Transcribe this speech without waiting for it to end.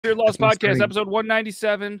Your Lost Podcast, episode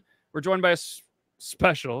 197. We're joined by a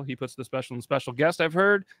special, he puts the special and special guest, I've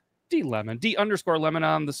heard, D-Lemon, D_Lemon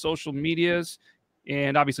on the social medias.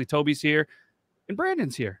 And obviously Toby's here. And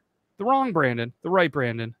Brandon's here. The wrong Brandon, the right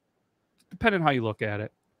Brandon, depending on how you look at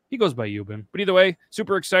it. He goes by Yuban. But either way,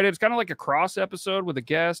 super excited. It's kind of like a cross episode with a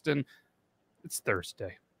guest, and it's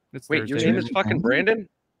Thursday. Wait, your name is fucking Brandon?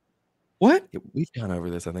 What? Yeah, we've gone over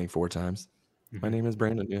this, I think, 4 times. My name is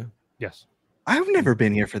Brandon, yeah. Yes. I've never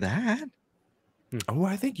been here for that. Oh,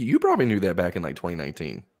 I think you probably knew that back in like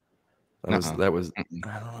 2019. That was I don't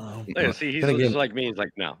know. Yeah, see, he's just like me. He's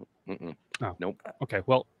like, no. Oh. Nope. Okay,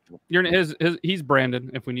 well, he's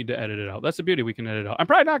Brandon if we need to edit it out. That's the beauty, we can edit it out. I'm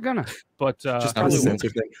probably not gonna, but just not a censor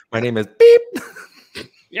thing. My name is Beep.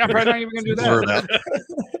 Yeah, I'm probably not even gonna do that.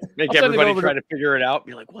 Make everybody try to figure it out.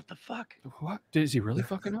 Be like, what the fuck? What? Is he really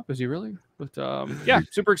fucking up? Is he really? But yeah,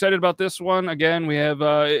 super excited about this one. Again, we have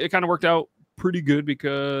it kind of worked out pretty good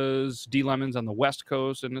because D-Lemon's on the West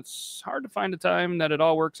Coast, and it's hard to find a time that it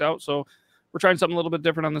all works out. So we're trying something a little bit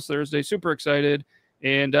different on this Thursday. Super excited.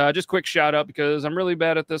 And just quick shout out because I'm really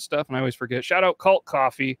bad at this stuff and I always forget. Shout out Cult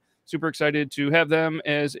Coffee. Super excited to have them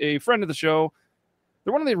as a friend of the show.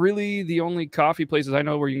 They're one of the only coffee places I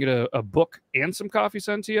know where you can get a book and some coffee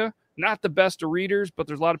sent to you. Not the best of readers, but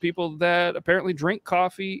there's a lot of people that apparently drink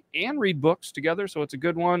coffee and read books together. So it's a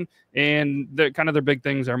good one. And kind of their big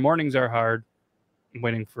things are mornings are hard. I'm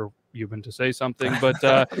waiting for Yuban to say something, but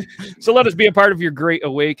so let us be a part of your great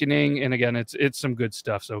awakening. And again, it's some good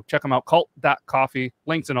stuff. So check them out. Cult.coffee.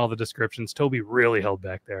 Links in all the descriptions. Toby really held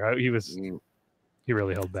back there. He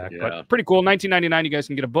really held back, but pretty cool. $19.99. You guys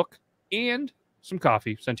can get a book and some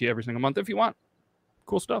coffee sent to you every single month if you want.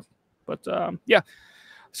 Cool stuff. But yeah.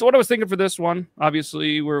 So what I was thinking for this one,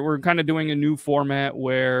 obviously we're kind of doing a new format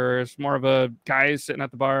where it's more of a guys sitting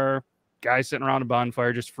at the bar, guys sitting around a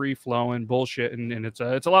bonfire, just free flowing bullshit. And it's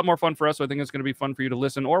a lot more fun for us. So I think it's going to be fun for you to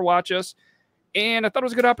listen or watch us. And I thought it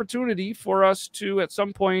was a good opportunity for us to, at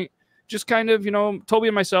some point, just kind of, Toby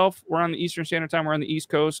and myself, we're on the Eastern Standard Time. We're on the East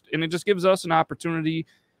Coast. And it just gives us an opportunity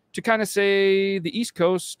to kind of say the East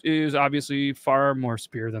Coast is obviously far more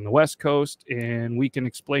superior than the West Coast. And we can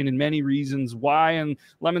explain in many reasons why. And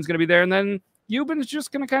Lemon's going to be there. And then Yuban is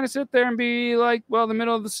just going to kind of sit there and be like, well, the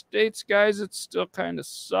middle of the states, guys, it still kind of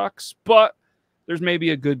sucks, but there's maybe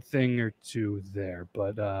a good thing or two there.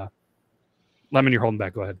 But Lemon, you're holding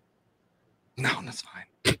back. Go ahead. No, that's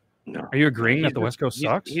fine. No. Are you agreeing that the West Coast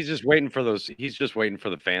sucks? He's just waiting for those. He's just waiting for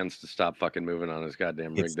the fans to stop fucking moving on his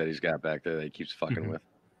goddamn rig that he's got back there that he keeps fucking with.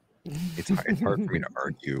 It's hard for me to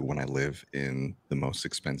argue when I live in the most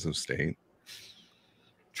expensive state.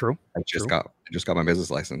 True. I just got my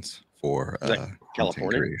business license for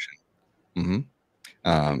California. Creation.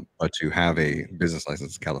 But to have a business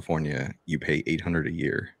license in California, you pay $800 a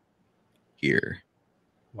year here.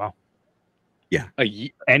 Wow. Yeah.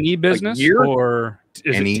 Any business or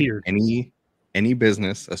is it tiered? Any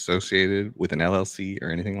business associated with an LLC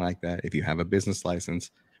or anything like that, if you have a business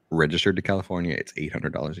license registered to California, it's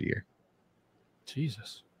 $800 a year.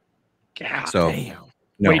 Jesus. God so damn.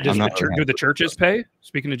 No, wait, do the churches pay?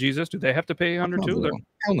 Speaking of Jesus, do they have to pay 100 too?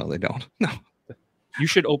 Hell no, they don't. No. You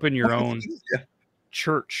should open your own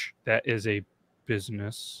church that is a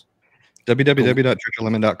business.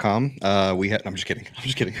 www.churchoflemon.com. I'm just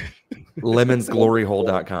kidding.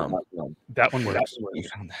 Lemonsgloryhole.com. That one works. You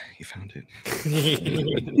found it.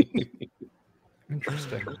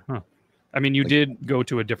 Interesting. Huh. I mean, you did go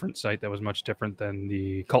to a different site that was much different than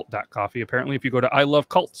the cult.coffee. Apparently, if you go to I Love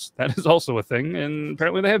Cults, that is also a thing. And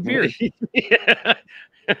apparently they have beer. Yeah,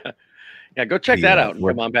 go check that out and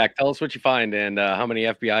come on back. Tell us what you find and how many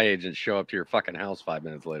FBI agents show up to your fucking house 5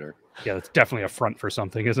 minutes later. Yeah, that's definitely a front for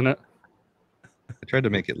something, isn't it? I tried to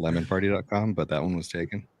make it lemonparty.com, but that one was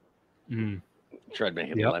taken. Tried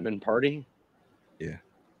making it Lemon Party? Yeah.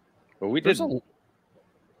 But we did.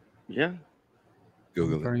 Yeah.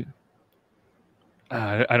 Google it.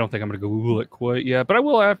 I don't think I'm going to Google it quite yet, but I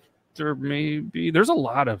will after maybe. There's a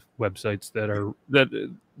lot of websites that are that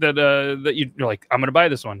you're like, I'm going to buy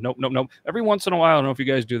this one. Nope. Every once in a while, I don't know if you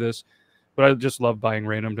guys do this, but I just love buying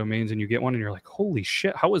random domains, and you get one, and you're like, holy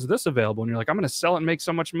shit, how is this available? And you're like, I'm going to sell it and make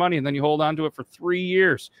so much money, and then you hold on to it for 3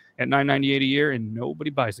 years at $9.98 a year, and nobody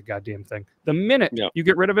buys the goddamn thing. The minute you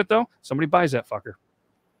get rid of it, though, somebody buys that fucker.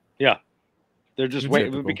 Yeah, they're just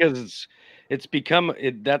waiting because that's become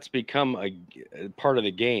a part of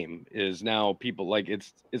the game. Is now people like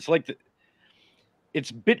it's like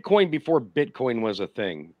it's Bitcoin before Bitcoin was a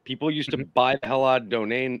thing. People used to buy the hell out of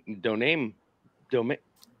domain.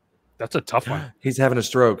 That's a tough one. He's having a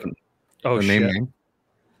stroke. Oh, shit. Name?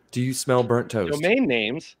 Do you smell burnt toast? Domain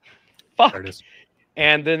names. Fuck. There it is.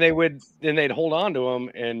 And then they'd hold on to them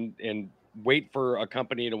and wait for a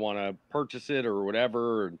company to want to purchase it or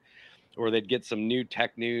whatever, or they'd get some new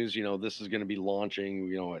tech news. You know, this is going to be launching,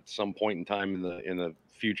 you know, at some point in time in the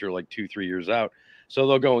future, like 2-3 years out. So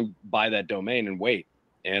they'll go and buy that domain and wait.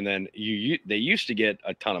 And then they used to get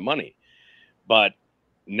a ton of money, but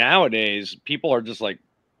nowadays people are just like,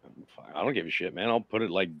 I don't give a shit, man. I'll put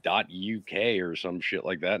it like .uk or some shit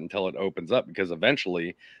like that until it opens up, because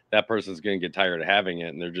eventually that person's going to get tired of having it,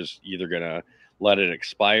 and they're just either going to let it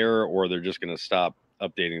expire or they're just going to stop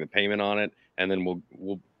updating the payment on it. And then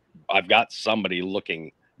I've got somebody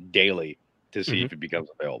looking daily to see if it becomes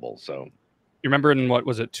available. So you remember in what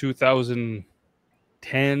was it,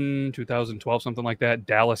 2010, 2012, something like that,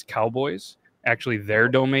 Dallas Cowboys, actually their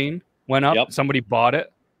domain went up. Yep. Somebody bought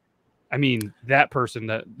it. I mean, that person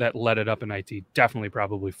that let it up in IT definitely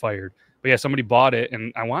probably fired. But yeah, somebody bought it,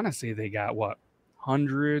 and I want to say they got what,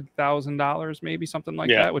 $100,000, maybe something like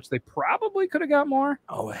that, which they probably could have got more.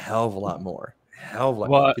 Oh, a hell of a lot more. Hell of a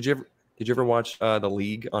lot. Did you ever watch The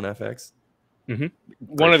League on FX? Mm-hmm.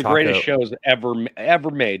 One of the greatest shows ever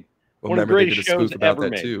made. Well, one of the greatest shows ever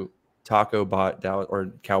made. Too. Taco bought Dallas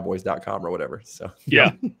or Cowboys.com or whatever. So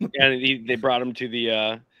yeah, and they brought him to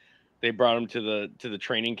the. They brought him to the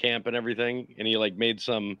training camp and everything, and he like made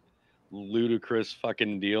some ludicrous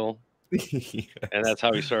fucking deal. Yes. And that's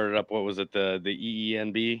how he started up. What was it? The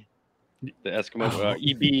EENB, the Eskimo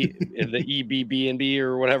EB, the EBBNB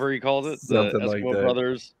or whatever he calls it. Something the Eskimo like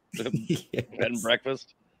Brothers bed and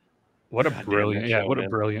breakfast. What a brilliant, what a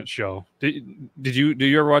brilliant show. Did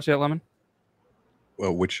you ever watch that, Lemon?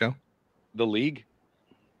 Well, which show? The League.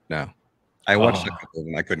 No. I watched a couple of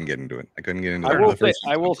them. I couldn't get into it.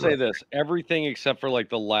 I will say this: everything except for like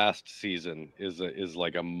the last season is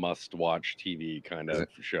like a must-watch TV kind of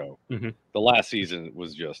show. Mm-hmm. The last season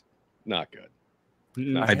was just not good.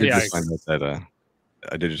 I did just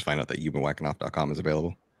find out that YubanWhakinov.com is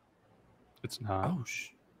available. It's not. Oh,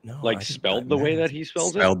 no. Like spelled the way that he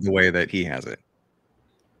spells it. Spelled the way that he has it.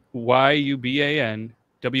 YUBANWHAKN.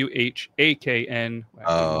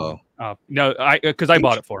 Oh no, because I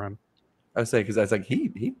bought it for him. I was saying, because I was like,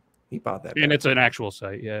 he bought that. And it's an actual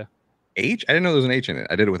site, yeah. H? I didn't know there was an H in it.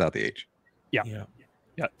 I did it without the H. Yeah.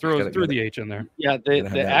 Throw the H in there. Yeah,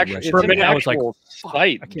 the actual. It's an actual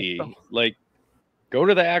site. Like, go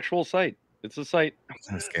to the actual site. It's a site.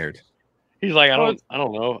 I'm scared. He's like, I don't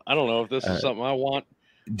know if this is something I want.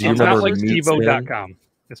 Do you remember like Stevo.com?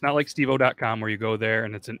 It's not like Stevo.com where you go there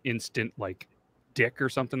and it's an instant like dick or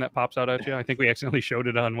something that pops out at you. I think we accidentally showed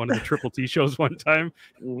it on one of the Triple T shows one time.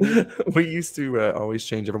 We used to always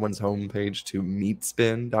change everyone's homepage to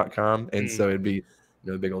meatspin.com, and so it'd be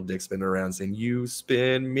the big old dick spinning around saying, "You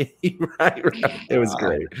spin me right." It was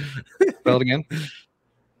great. Spell it again.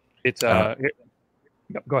 It's go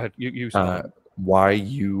ahead. You spell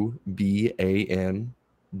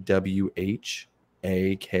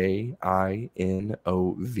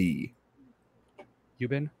YUBANWHAKINOV.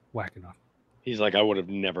 Yuban Whakinov. He's like, I would have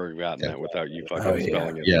never gotten that without you fucking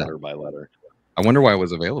spelling it letter by letter. I wonder why it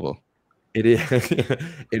was available. It is.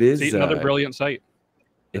 It is another brilliant site.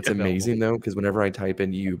 It's amazing though, because whenever I type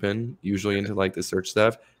in Yuban, usually into like the search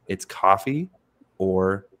stuff, it's coffee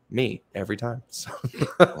or me every time. So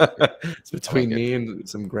it's between me and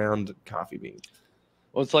some ground coffee beans.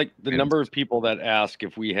 Well, it's like the number of people that ask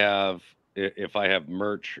if I have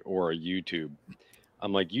merch or a YouTube.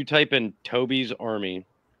 I'm like, you type in Toby's Army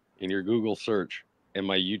in your Google search, and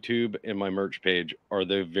my YouTube and my merch page are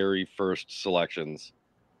the very first selections.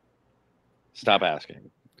 Stop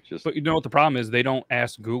asking. But you know what the problem is? They don't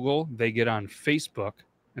ask Google. They get on Facebook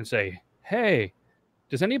and say, hey,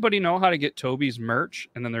 does anybody know how to get Toby's merch?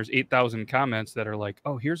 And then there's 8,000 comments that are like,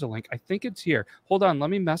 oh, here's a link. I think it's here. Hold on.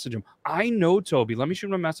 Let me message him. I know Toby. Let me shoot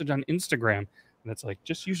him a message on Instagram. And it's like,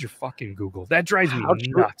 just use your fucking Google. That drives me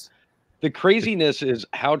nuts. The craziness is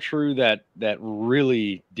how true that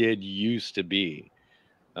really did used to be.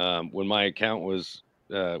 When my account was,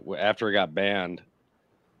 after I got banned,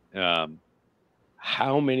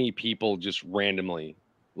 how many people just randomly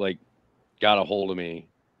like got a hold of me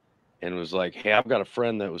and was like, hey, I've got a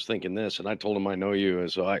friend that was thinking this. And I told him, I know you.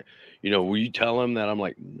 And so will you tell him that? I'm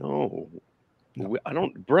like, no, I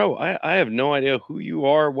don't, bro, I have no idea who you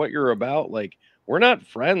are, what you're about. Like, we're not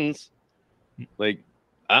friends. Like,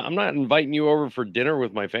 I'm not inviting you over for dinner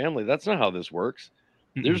with my family. That's not how this works.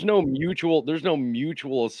 Mm-mm. There's no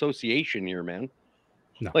mutual association here, man.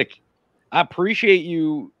 No. Like, I appreciate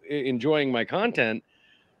you enjoying my content,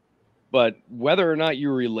 but whether or not you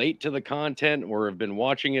relate to the content or have been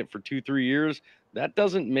watching it for 2-3 years, that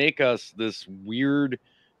doesn't make us this weird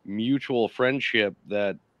mutual friendship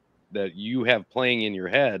that you have playing in your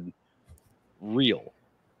head real.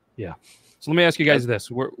 Yeah. So let me ask you guys this.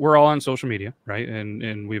 We're all on social media, right?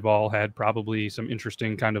 And we've all had probably some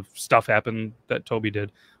interesting kind of stuff happen that Toby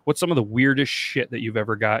did. What's some of the weirdest shit that you've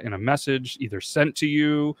ever got in a message, either sent to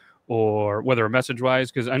you or whether a message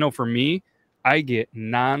wise? Because I know for me, I get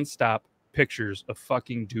nonstop pictures of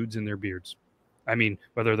fucking dudes in their beards. I mean,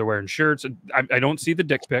 whether they're wearing shirts, I don't see the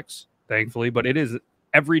dick pics, thankfully, but it is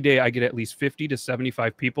every day I get at least 50 to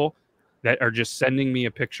 75 people that are just sending me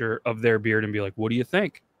a picture of their beard and be like, what do you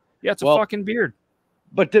think? Yeah, it's a fucking beard.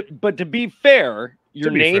 But to be fair,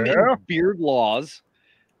 your name is Beard Laws.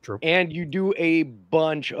 True. And you do a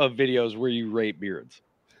bunch of videos where you rate beards.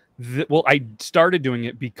 Well, I started doing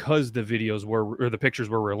it because the videos or the pictures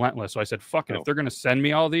were relentless. So I said, fuck it. If they're going to send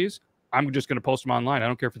me all these, I'm just going to post them online. I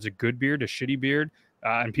don't care if it's a good beard, a shitty beard,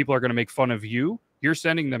 and people are going to make fun of you. You're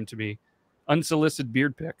sending them to me. Unsolicited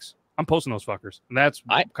beard pics. I'm posting those fuckers. And that's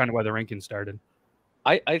kind of why the ranking started.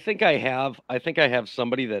 I think I have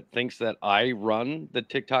somebody that thinks that I run the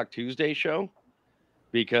TikTok Tuesday show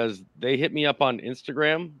because they hit me up on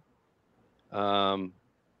Instagram,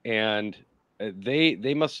 and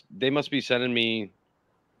they must be sending me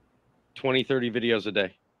 20, 30 videos a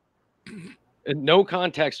day. And no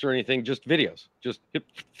context or anything, just videos. Just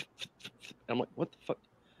I'm like, what the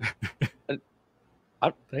fuck?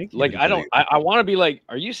 I want to be like,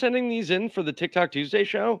 are you sending these in for the TikTok Tuesday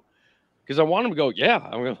show? Because I want them to go, yeah.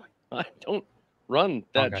 I'm going, I don't run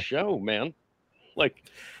that show, man. Like,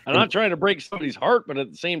 I'm not trying to break somebody's heart, but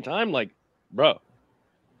at the same time, like, bro.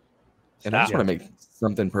 And I just want to make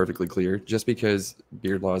something perfectly clear. Just because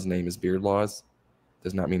Beard Law's name is Beard Laws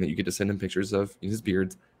does not mean that you get to send him pictures of his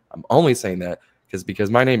beards. I'm only saying that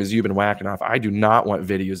because my name is Yuban Whakinov. I do not want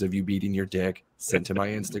videos of you beating your dick sent to my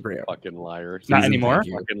Instagram. Fucking liar. Not anymore?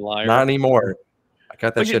 Fucking liar. Not anymore. I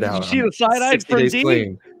got that shit out. Did you see the side-eyed from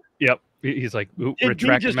D? Yep. He's like,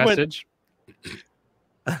 retract the message.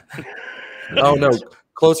 Oh, no.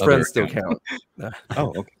 Close friends still count.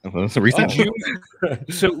 Oh, okay. Well, that's a recent.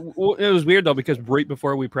 So it was weird, though, because right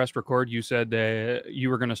before we pressed record, you said that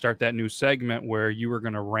you were going to start that new segment where you were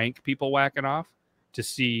going to rank people whacking off to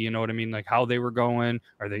see, you know what I mean, like how they were going.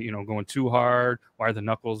 Are they, going too hard? Why are the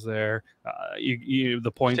knuckles there?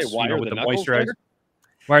 The points, with the moisturizer.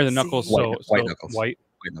 Why are the knuckles so white? White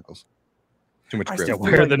knuckles. Too much grip.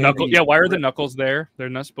 Why are the knuckles? Yeah, why are the knuckles there? They're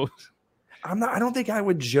not supposed. I don't think I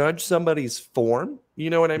would judge somebody's form, you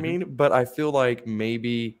know what I mean? But I feel like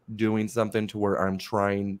maybe doing something to where I'm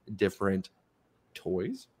trying different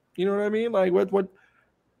toys. You know what I mean? Like what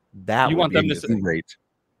that you want them to say, rate.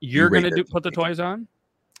 You're going to put the toys on?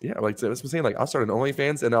 Yeah, like that's what I'm saying. Like I'll start an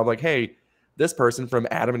OnlyFans and I'm like, hey, this person from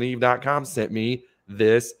adamandeve.com sent me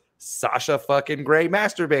this Sasha fucking Gray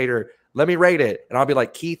masturbator. Let me rate it. And I'll be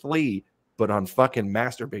like Keith Lee, but on fucking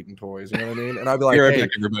masturbating toys. You know what I mean? And I'll be like, hey,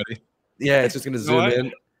 everybody. Yeah, it's just going to zoom in.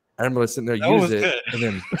 And I'm going to sit there, use it, good. And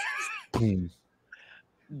then boom.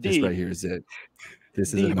 This right here is it.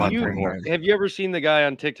 This is have you ever seen the guy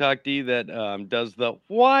on TikTok, D, that does the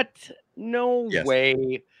what? No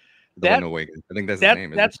way. No way. I think that's his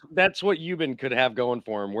name. That's what Yuban could have going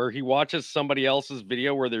for him, where he watches somebody else's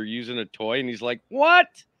video where they're using a toy and he's like, what?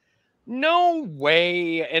 No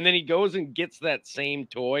way. And then he goes and gets that same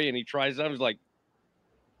toy and he tries it out. He's like,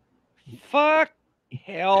 fuck.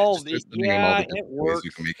 Hell, yeah, it works.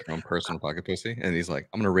 You can make your own personal pocket pussy, and he's like,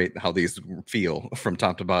 "I'm gonna rate how these feel from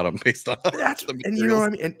top to bottom based on that's the and you know what I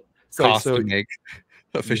mean. And cost to make,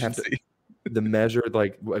 efficiency, the measure,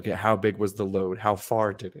 like okay, how big was the load? How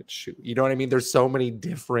far did it shoot? You know what I mean? There's so many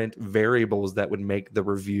different variables that would make the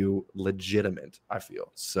review legitimate. I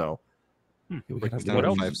feel so. What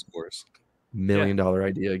else? 5 scores. $1 million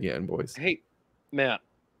idea again, boys. Hey, Matt.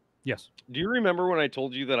 Yes. Do you remember when I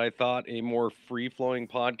told you that I thought a more free-flowing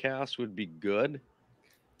podcast would be good?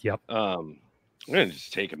 Yep. I'm going to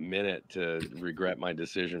just take a minute to regret my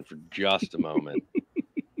decision for just a moment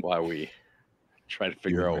while we try to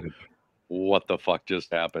figure out what the fuck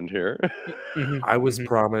just happened here. I was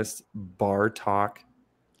promised bar talk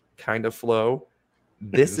kind of flow.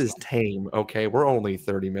 This is tame, okay? We're only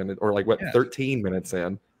 30 minutes or 13 minutes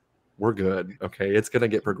in. We're good, okay? It's going to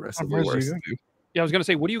get progressively worse. Yeah, I was going to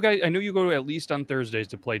say, what do you guys... I know you go at least on Thursdays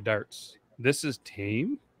to play darts. This is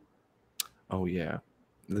tame? Oh, yeah.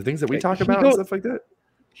 The things that we talk about and stuff like that.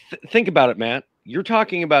 Think about it, Matt. You're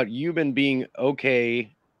talking about Yuban being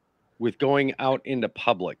okay with going out into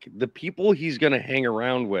public. The people he's going to hang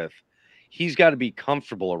around with, he's got to be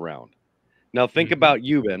comfortable around. Now, think about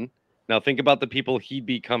Yuban. Now, think about the people he'd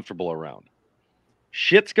be comfortable around.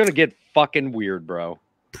 Shit's going to get fucking weird, bro.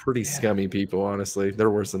 Pretty scummy people, honestly. They're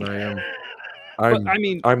worse than I am.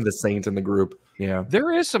 I'm the saint in the group. Yeah.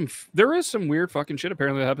 There is some weird fucking shit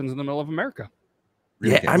apparently that happens in the middle of America.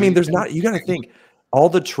 Yeah, I mean, there's not. You got to think. All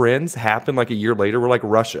the trends happen like a year later. We're like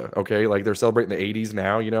Russia, okay? Like they're celebrating the 80s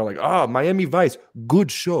now, you know, like, oh, Miami Vice, good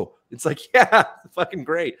show. It's like, yeah, fucking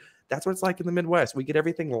great. That's what it's like in the Midwest. We get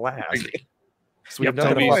everything last. So we have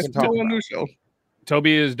nothing to fucking talk about.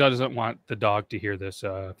 Toby doesn't want the dog to hear this.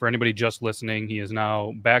 For anybody just listening, he is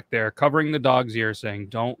now back there covering the dog's ear saying,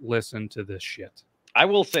 don't listen to this shit. I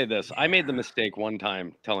will say this. I made the mistake one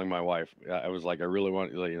time telling my wife, I was like, I really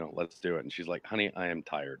want, let's do it. And she's like, honey, I am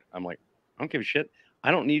tired. I'm like, I don't give a shit. I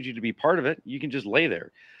don't need you to be part of it. You can just lay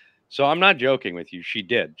there. So I'm not joking with you. She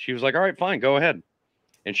did. She was like, all right, fine, go ahead.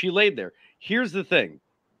 And she laid there. Here's the thing.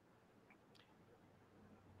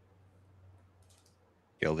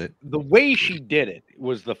 Killed it. The way she did it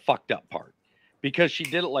was the fucked up part because she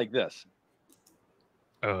did it like this.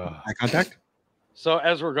 Eye contact? So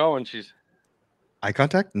as we're going, she's eye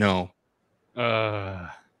contact? No.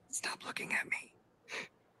 Stop looking at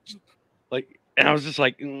me. Like, and I was just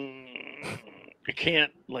like, I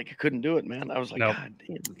can't, like, I couldn't do it, man. I was like, nope. God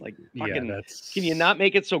damn, like, fucking, yeah, can you not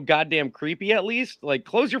make it so goddamn creepy at least? Like,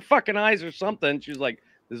 close your fucking eyes or something. She's like,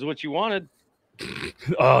 this is what you wanted.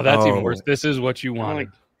 Oh, that's even worse. This is what you wanted.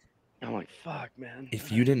 I'm like, fuck, man.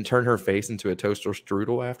 If you didn't turn her face into a toaster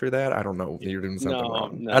strudel after that, I don't know. You're doing something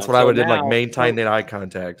wrong. No. That's what I would do, like, maintain that eye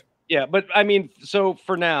contact. Yeah, but I mean, so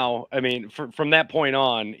for now, I mean, from that point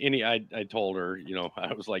on, I told her,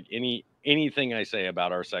 I was like, anything I say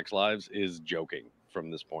about our sex lives is joking from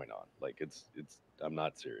this point on. Like, it's I'm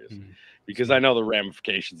not serious because I know the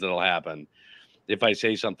ramifications that'll happen if I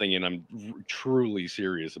say something and I'm truly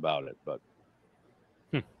serious about it. But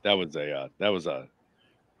that was a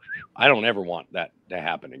I don't ever want that to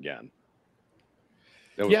happen again.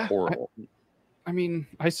 That was horrible. I mean,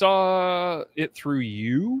 I saw it through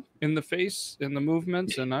you in the face in the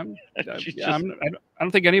movements, and I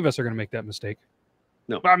don't think any of us are going to make that mistake.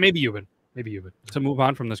 No, maybe Yuban. To move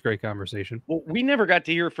on from this great conversation. Well, we never got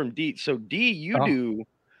to hear from D. So D, you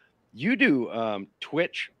do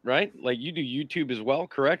Twitch, right? Like you do YouTube as well,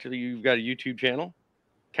 correct? You've got a YouTube channel,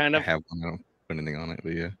 kind of. I have one. I don't put anything on it,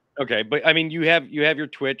 but yeah. Okay, but I mean, you have your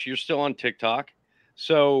Twitch. You're still on TikTok,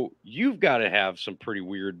 so you've got to have some pretty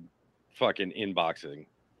weird fucking inboxing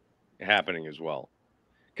happening as well,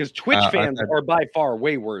 because Twitch fans are by far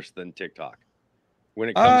way worse than TikTok when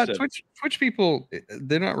it comes to Twitch people.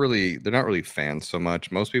 They're not really fans so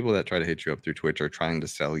much. Most people that try to hit you up through Twitch are trying to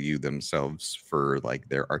sell you themselves for like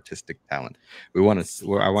their artistic talent. I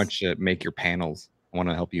want you to make your panels. I want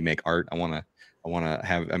to help you make art. I want to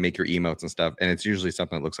have make your emotes and stuff, and it's usually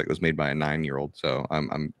something that looks like it was made by a 9-year-old. So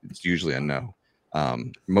it's usually a no.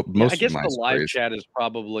 Most I guess the live chat is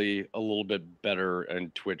probably a little bit better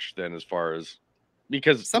in Twitch than as far as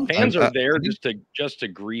because fans are there just to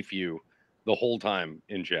grief you the whole time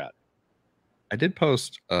in chat. I did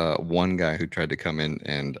post one guy who tried to come in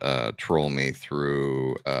and troll me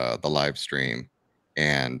through the live stream,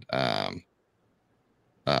 and I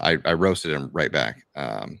roasted him right back.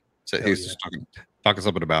 So he was just talking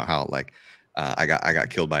something about how like I got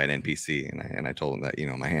killed by an NPC, and I told him that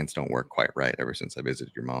my hands don't work quite right ever since I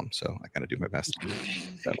visited your mom, so I kind of do my best at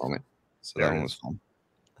that moment. So that one was fun.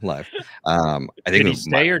 Live. I think did he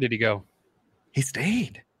stay or did he go? He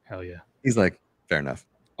stayed. Hell yeah. He's like, fair enough.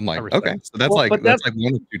 I'm like, okay, so that's like 1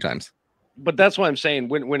 or 2 times. But that's what I'm saying.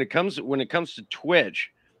 When it comes to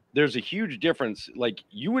Twitch, there's a huge difference. Like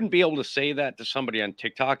you wouldn't be able to say that to somebody on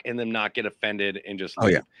TikTok and them not get offended and just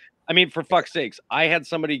leave. I mean, for fuck's sakes, I had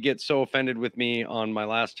somebody get so offended with me on my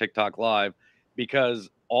last TikTok live because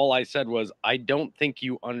all I said was, I don't think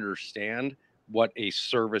you understand what a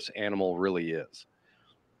service animal really is.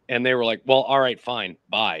 And they were like, well, all right, fine,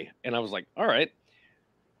 bye. And I was like, all right.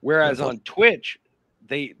 Whereas on Twitch,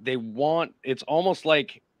 they want, it's almost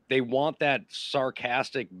like they want that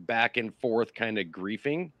sarcastic back and forth kind of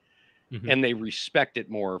griefing. And they respect it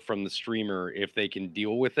more from the streamer if they can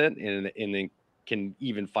deal with it and then can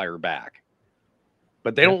even fire back.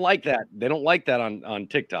 But they don't like that. They don't like that on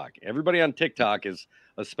TikTok. Everybody on TikTok is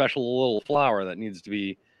a special little flower that needs to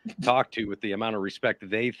be talked to with the amount of respect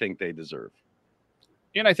they think they deserve.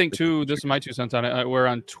 And I think too, this is my 2 cents on it. Where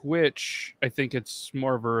on Twitch, I think it's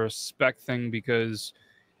more of a respect thing because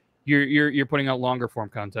you're putting out longer form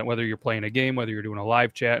content, whether you're playing a game, whether you're doing a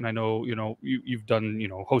live chat. And I know, you've done,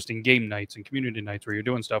 hosting game nights and community nights where you're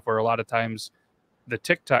doing stuff where a lot of times the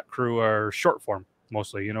TikTok crew are short form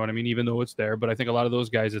mostly, you know what I mean? Even though it's there, but I think a lot of those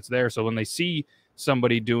guys, it's there. So when they see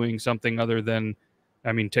somebody doing something other than,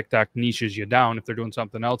 I mean, TikTok niches you down. If they're doing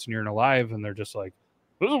something else and you're in a live and they're just like,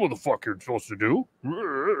 this is what the fuck you're supposed to do.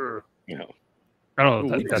 I don't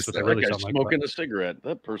know Ooh, if that's what they that really guy's sound like. smoking a cigarette.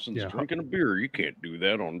 That person's Yeah. drinking a beer. You can't do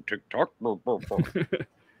that on TikTok.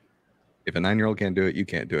 If a 9-year-old can't do it, you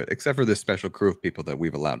can't do it. Except for this special crew of people that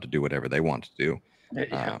we've allowed to do whatever they want to do.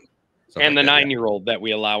 Yeah. Stuff And like the that, 9-year-old that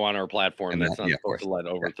we allow on our platform, And that's that- not yeah, of supposed to course.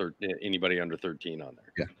 let over anybody under 13 on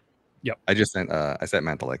there. I just sent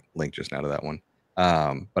Matt the link just now to that one.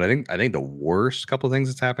 But I think the worst couple of things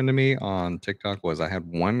that's happened to me on TikTok was I had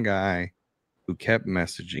one guy who kept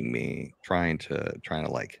messaging me trying to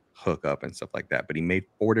like hook up and stuff like that, but he made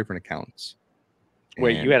 4 different accounts.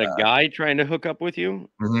 Wait, you had a guy trying to hook up with you?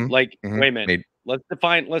 Wait a minute. Let's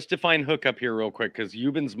define hookup here real quick, because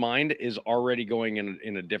Yuban's mind is already going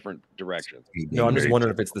in a different direction. No, I'm just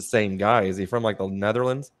wondering if it's the same guy. Is he from like the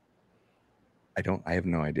Netherlands? I have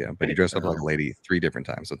no idea, but he dressed up like a lady 3 different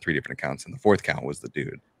times, so 3 different accounts, and the 4th count was the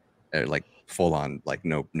dude, like full on, like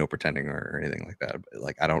no pretending or anything like that. But,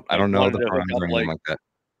 like I don't know the pronouns or anything like that.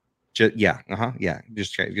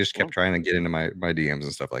 Just kept trying to get into my DMs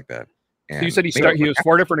and stuff like that. And so you said he was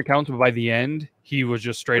 4 different accounts, but by the end he was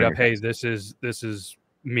just straight up, hey, this is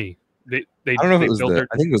me. I don't know if it was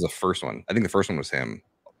I think it was the first one. I think the first one was him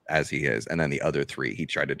as he is, and then the other 3 he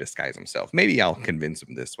tried to disguise himself. Maybe I'll convince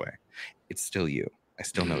him this way. It's still you. I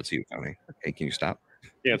still know it's you, Tony. Hey, can you stop?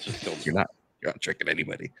 Yeah, it's just still you're not tricking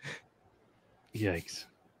anybody. Yikes.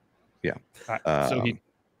 Yeah. So he.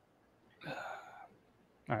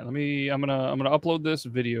 All right, I'm gonna upload this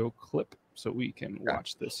video clip so we can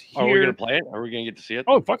watch this here. Are we gonna play it? Are we gonna get to see it?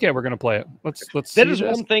 Oh fuck yeah, we're gonna play it. Let's. That is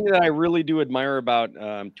one thing that I really do admire about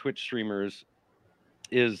Twitch streamers,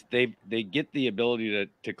 is they get the ability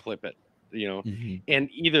to clip it, and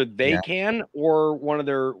either they can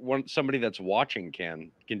or somebody that's watching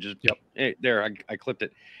can just hey, there I clipped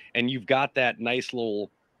it, and you've got that nice little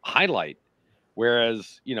highlight.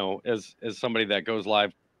 Whereas as somebody that goes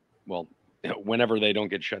live, well, whenever they don't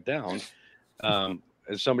get shut down,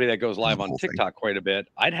 as somebody that goes live on TikTok quite a bit,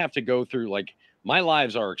 I'd have to go through, like, my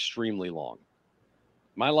lives are extremely long.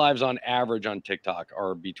 My lives on average on TikTok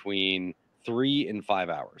are between 3 and 5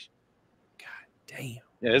 hours. God damn.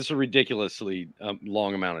 Yeah, it's a ridiculously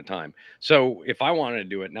long amount of time. So if I wanted to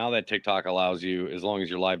do it, now that TikTok allows you, as long as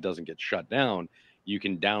your live doesn't get shut down, you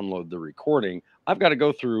can download the recording. I've got to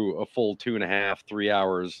go through a full 2.5, 3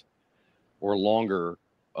 hours or longer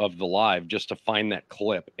of the live just to find that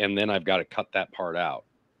clip, and then I've got to cut that part out.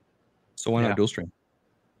 So why not dual stream?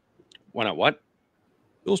 Why not what?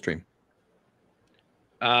 Dual stream.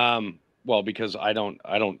 Well, because I don't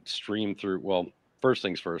stream through. Well, first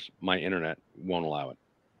things first, my internet won't allow it.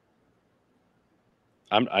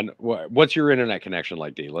 What's your internet connection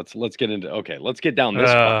like, D? Let's get into. Okay, let's get down this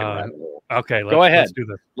fucking rabbit hole. Okay, go ahead. Let's do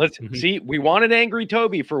this. Let's see. We wanted Angry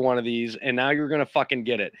Toby for one of these, and now you're gonna fucking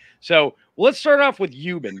get it. So let's start off with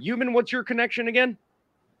Yuban. Yuban, what's your connection again?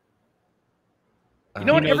 You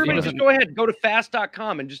know what? Everybody just go ahead. Go to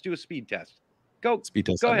fast.com and just do a speed test. Go. Speed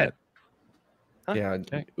test. Go ahead. Huh? Yeah,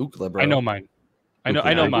 Ookla, bro. I know mine. I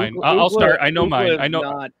know mine. I'll start. I know mine. I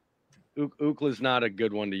know. Ookla's not a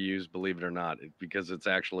good one to use, believe it or not, because it's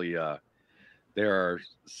actually there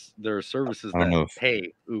are services that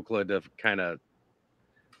pay Ookla to kind of.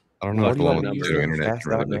 I don't know if the one with the internet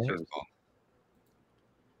can really make it.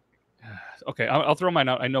 Okay, I'll throw mine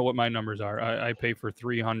out. I know what my numbers are. I pay for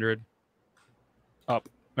 300 up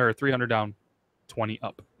or 300 down, 20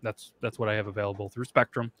 up. That's what I have available through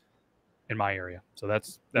Spectrum in my area. So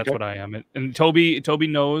that's what I am. And Toby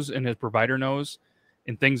knows, and his provider knows,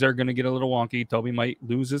 and things are going to get a little wonky. Toby might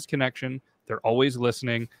lose his connection. They're always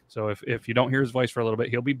listening. So if you don't hear his voice for a little bit,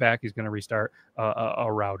 he'll be back. He's going to restart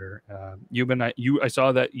a router. I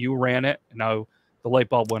saw that you ran it, and now the light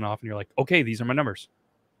bulb went off, and you're like, okay, these are my numbers.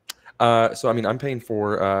 So I mean, I'm paying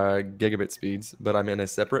for gigabit speeds, but I'm in a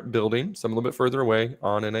separate building, so I'm a little bit further away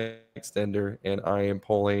on an extender, and I am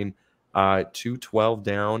pulling 212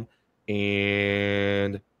 down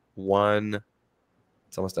and one.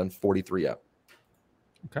 It's almost done 43 up.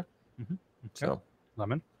 Okay. Okay. So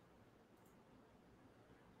lemon.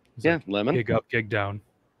 Yeah, lemon. Gig up, gig down.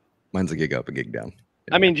 Mine's a gig up, a gig down.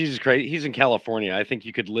 I mean, Jesus Christ, he's in California. I think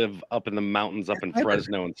you could live up in the mountains, up in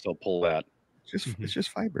Fresno, and still pull that. It's just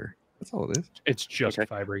fiber. That's all it is. It's just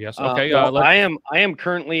fiber. Yes. Okay. I am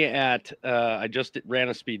currently at. I just ran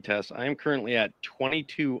a speed test. I am currently at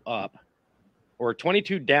 22 up, or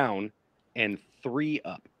 22 down, and 3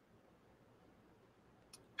 up.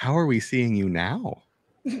 How are we seeing you now?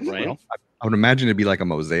 Right. Well, I would imagine it'd be like a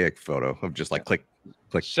mosaic photo of just like click.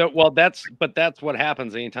 So that's what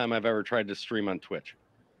happens anytime I've ever tried to stream on Twitch.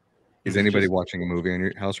 Is anybody watching a movie in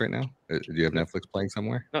your house right now? Do you have Netflix playing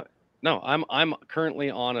somewhere? No, I'm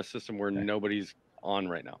currently on a system where nobody's on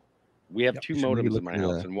right now. We have Yep, two should maybe modems look in my for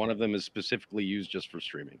house, the- and one of them is specifically used just for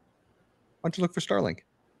streaming. Why don't you look for Starlink?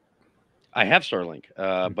 I have Starlink,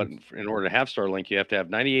 but in order to have Starlink, you have to have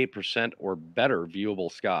 98% or better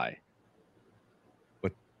viewable sky.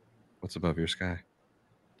 What's above your sky?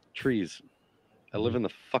 Trees. I live in the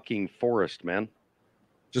fucking forest, man.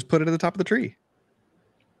 Just put it at the top of the tree.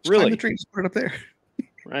 Just Really? climb the tree. Just put it up there.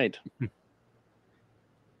 Right.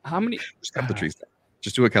 How many? Just cut the trees down.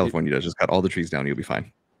 Just do what California does. Just cut all the trees down. You'll be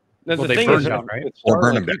fine. Now, Well, the they thing burn is, down, right? with Or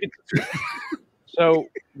burn them Starlink, down.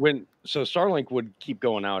 so Starlink would keep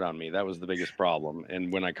going out on me. That was the biggest problem.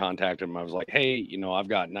 And when I contacted them, I was like, "Hey, you know, I've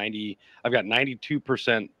got 92%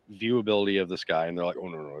 viewability of the sky," and they're like, "Oh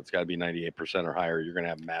no, it's got to be 98% or higher. You're gonna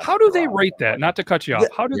have massive." How do they drop." rate that? Not to cut you off.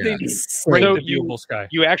 How do they rate So the viewable sky?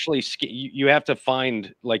 You actually you have to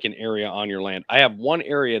find like an area on your land. I have one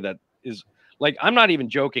area that is like, I'm not even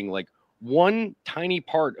joking. Like one tiny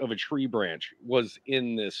part of a tree branch was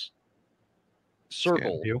in this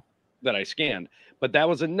circle that I scanned, but that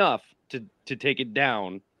was enough to take it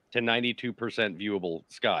down to 92% viewable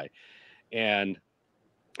sky. And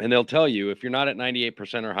they'll tell you if you're not at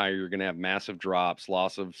 98% or higher, you're going to have massive drops,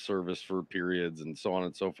 loss of service for periods, and so on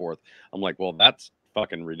and so forth. I'm like, well, that's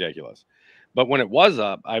fucking ridiculous. But when it was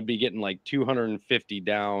up, I'd be getting like 250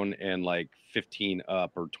 down and like 15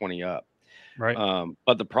 up or 20 up. Right.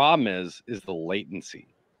 But the problem is the latency.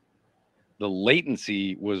 The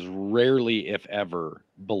latency was rarely, if ever,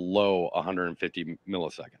 below 150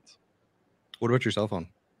 milliseconds. What about your cell phone?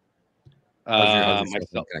 How's your cell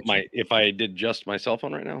phone connection? If I did just my cell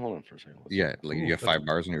phone right now, hold on for a second. Yeah, like you have 5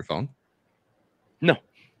 bars on your phone? No.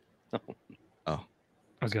 Oh.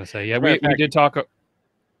 I was gonna say, yeah, Matter we of did talk.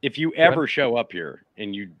 If you ever show up here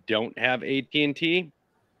and you don't have AT&T,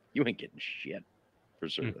 you ain't getting shit for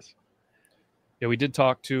service. Yeah, we did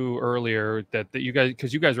talk to earlier that you guys,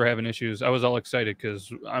 because you guys were having issues. I was all excited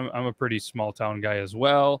because I'm a pretty small town guy as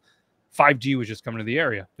well. 5G was just coming to the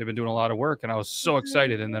area. They've been doing a lot of work, and I was so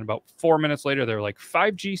excited. And then about 4 minutes later, they were like,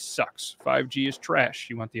 5G sucks. 5G is trash.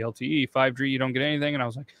 You want the LTE. 5G, you don't get anything. And I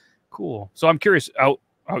was like, cool. So I'm curious, out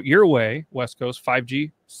your way, West Coast,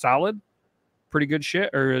 5G solid? Pretty good shit?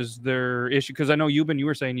 Or is there issue? Because I know Yuban, you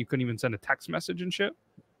were saying you couldn't even send a text message and shit.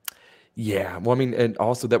 Yeah, well, I mean, and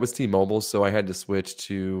also that was T-Mobile, so I had to switch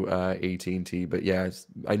to AT&T. But yeah,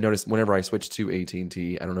 I noticed whenever I switched to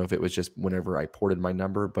AT&T, I don't know if it was just whenever I ported my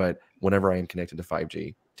number, but whenever I am connected to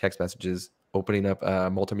 5G, text messages, opening up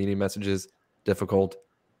multimedia messages, difficult.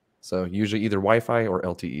 So usually either Wi-Fi or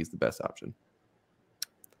LTE is the best option.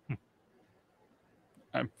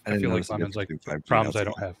 I feel like Lemon's like problems I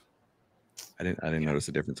don't have. I didn't notice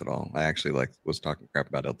a difference at all. I actually was talking crap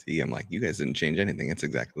about LTE. I'm like, you guys didn't change anything. It's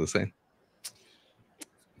exactly the same.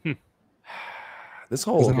 This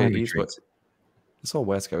whole this whole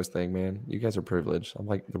West Coast thing, man. You guys are privileged. I'm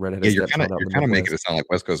like the redheaded. Yeah, you're kind of making it sound like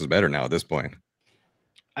West Coast is better now at this point.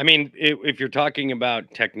 I mean, if you're talking about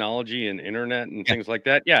technology and internet and things like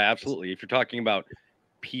that, yeah, absolutely. If you're talking about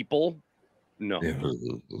people, no. Yeah.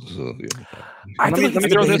 Let me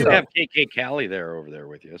throw this. Have KK Cali over there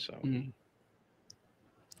with you. So.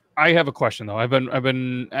 I have a question though.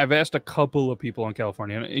 I've asked a couple of people in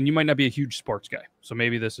California, and you might not be a huge sports guy, so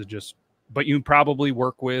maybe this is just, but you probably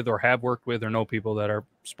work with or have worked with or know people that are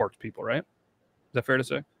sports people, right? Is that fair to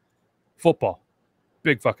say? Football,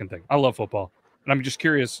 big fucking thing. I love football, and I'm just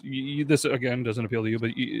curious. This again doesn't appeal to you,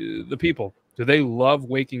 but the people, do they love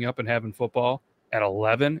waking up and having football at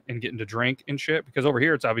 11 and getting to drink and shit? Because over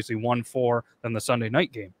here it's obviously 1-4, then the Sunday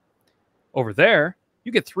night game. Over there,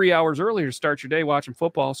 you get 3 hours earlier to start your day watching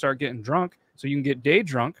football, start getting drunk, so you can get day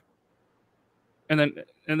drunk, and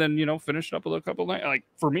then you know, finish up with a couple nights. Like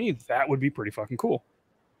for me, that would be pretty fucking cool.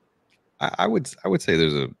 I would say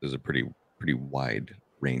there's a pretty wide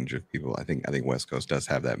range of people. I think West Coast does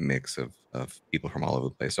have that mix of people from all over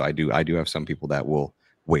the place. So I do have some people that will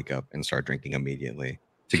wake up and start drinking immediately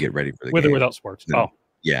to get ready for the with game. or without sports. Then,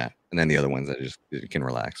 yeah, and then the other ones that just can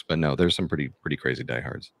relax. But no, there's some pretty crazy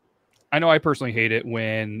diehards. I know I personally hate it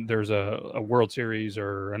when there's a World Series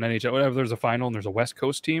or an NHL, whatever, there's a final and there's a West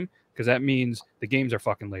Coast team, because that means the games are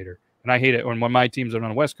fucking later. And I hate it when my teams are on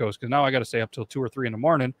the West Coast, because now I got to stay up till 2 or 3 in the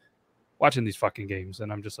morning watching these fucking games.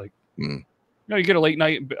 And I'm just like, you know, you get a late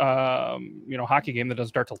night, hockey game that doesn't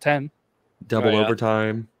start till 10. Double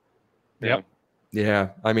overtime. Yep. Yeah.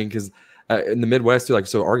 I mean, because in the Midwest, too, like,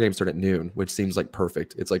 so our games start at noon, which seems like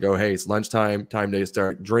perfect. It's like, oh, hey, it's lunchtime, time to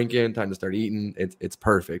start drinking, time to start eating. It's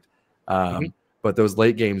perfect. But those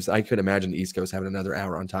late games, I could imagine the East Coast having another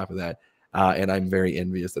hour on top of that. And I'm very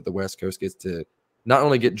envious that the West Coast gets to not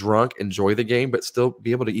only get drunk, enjoy the game, but still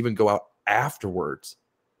be able to even go out afterwards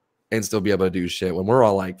and still be able to do shit when we're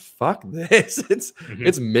all like, fuck this.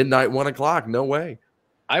 It's midnight, 1 o'clock. No way.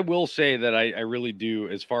 I will say that I really do,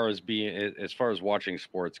 as far as watching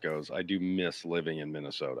sports goes, I do miss living in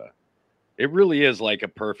Minnesota. It really is like a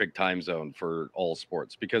perfect time zone for all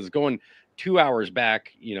sports, because going 2 hours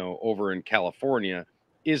back, over in California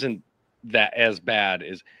isn't that as bad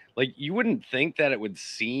as, like, you wouldn't think that it would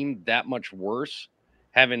seem that much worse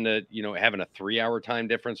having a 3-hour time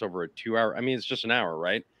difference over a 2 hour. I mean, it's just an hour,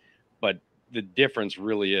 right? But the difference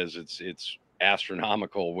really is, it's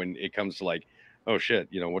astronomical when it comes to, like, oh shit,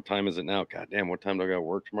 what time is it now? God damn, what time do I got to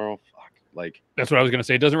work tomorrow? Fuck. Like, that's what I was gonna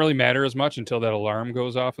say. It doesn't really matter as much until that alarm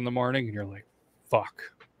goes off in the morning, and you're like, fuck.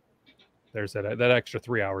 There's that extra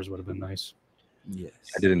 3 hours would have been nice. Yes.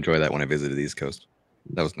 I did enjoy that when I visited the East Coast.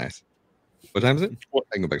 That was nice. What time is it? I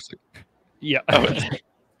can go back to sleep. Yeah.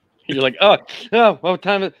 You're like, oh, what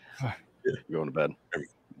time is it? Going to bed.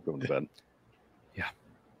 Going to bed. Yeah.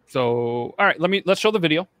 So, all right, let's show the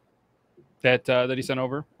video that he sent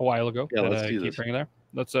over a while ago. Yeah, let's do this. There.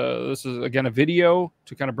 This is again a video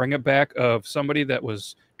to kind of bring it back of somebody that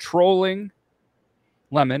was trolling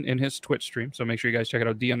Lemon in his Twitch stream. So make sure you guys check it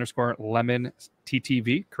out. D_Lemon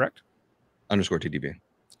TTV, correct? _TTV.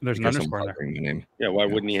 There's an underscore in there. Name. Yeah, why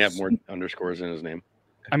wouldn't he have more underscores in his name?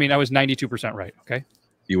 I mean, I was 92% right. Okay.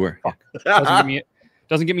 You were.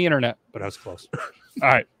 Doesn't give me internet, but I was close. All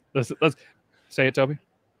right, let's say it, Toby.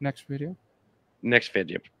 Next video. Next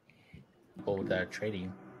video. With that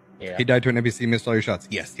trading. Yeah. He died to an NPC, missed all your shots.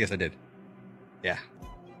 Yes, I did. Yeah.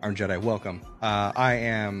 Arm Jedi, welcome. I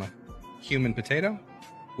am human potato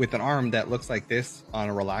with an arm that looks like this on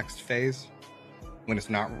a relaxed phase. When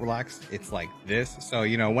it's not relaxed, it's like this. So,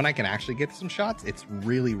 when I can actually get some shots, it's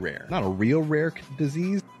really rare. Not a real rare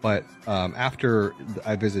disease, but after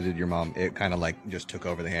I visited your mom, it kind of like just took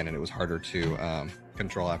over the hand, and it was harder to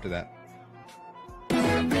control after that.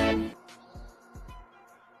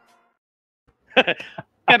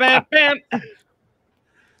 Bam, bam.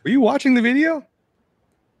 Were you watching the video?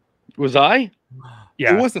 Was I?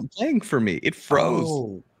 Yeah. It wasn't playing for me. It froze.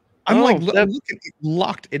 Oh. I'm looking, it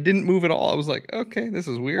locked. It didn't move at all. I was like, okay, this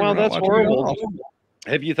is weird. Well, that's horrible.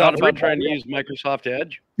 Have you thought about trying to use Microsoft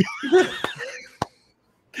Edge?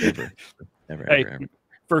 Never.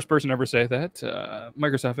 First person ever say that.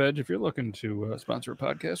 Microsoft Edge, if you're looking to sponsor a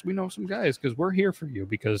podcast, we know some guys because we're here for you,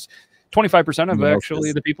 because 25% of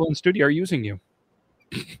actually the people in studio are using you.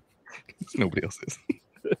 Nobody else is.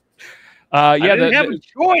 I didn't have a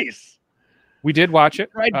choice. We did watch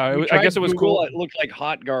it. I guess it was Google. cool. It looked like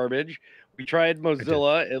hot garbage. We tried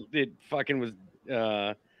Mozilla. It fucking was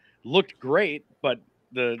looked great, but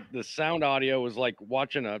the sound audio was like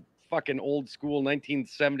watching a fucking old school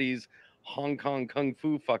 1970s Hong Kong kung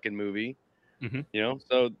fu fucking movie.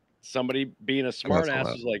 So somebody being a smart ass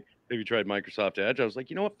was like, have you tried Microsoft Edge? I was like,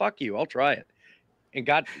 you know what, fuck you, I'll try it. And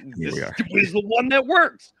this is the one that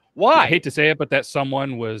works. Why? I hate to say it, but that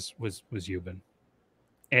someone was Yuban,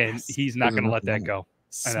 and he's not going to let that go.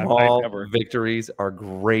 Small victories are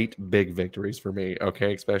great big victories for me.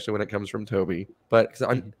 Okay, especially when it comes from Toby. But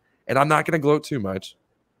I'm not going to gloat too much.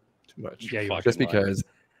 Yeah, just because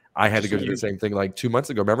I had to go through the same thing like 2 months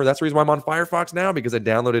ago. Remember, that's the reason why I'm on Firefox now, because I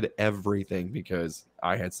downloaded everything because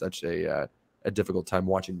I had such a difficult time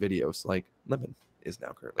watching videos. Like Lemon is now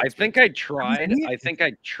currently. I think I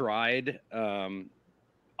tried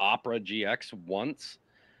Opera GX once,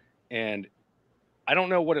 and I don't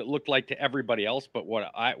know what it looked like to everybody else, but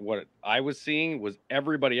what I was seeing was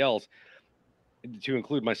everybody else, to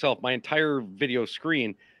include myself, my entire video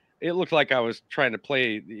screen, it looked like I was trying to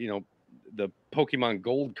play, the Pokemon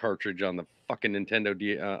Gold cartridge on the fucking Nintendo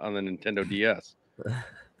DS.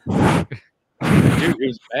 Dude, it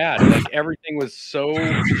was bad. Like, everything was so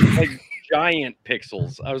like giant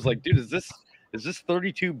pixels. I was like, dude, is this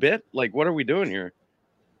 32-bit? Like, what are we doing here?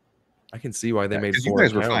 I can see why they made 4 you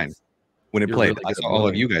guys were fine when it played. Really I saw all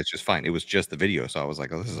of you guys just fine. It was just the video, so I was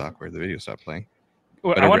like, oh, this is awkward. The video stopped playing.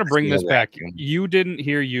 Well, I want to bring this back. You didn't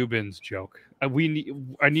hear Yuban's joke. I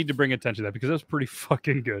need to bring attention to that because that was pretty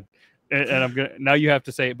fucking good. And I'm gonna, now you have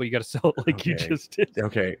to say it, but you got to sell it like you just did.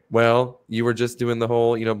 Okay. Well, you were just doing the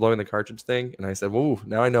whole, blowing the cartridge thing, and I said, "Whoa,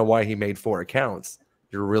 now I know why he made 4 accounts.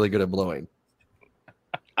 You're really good at blowing."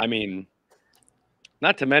 I mean,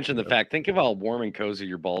 not to mention the fact. Think of how warm and cozy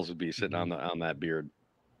your balls would be sitting on that beard.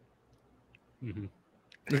 Mm-hmm.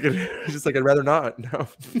 He's just like, I'd rather not. No.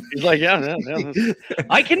 He's like, yeah.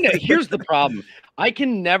 I can. Here's the problem. I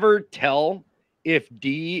can never tell if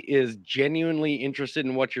D is genuinely interested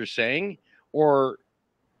in what you're saying, or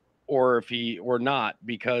if he or not,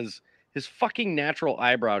 because his fucking natural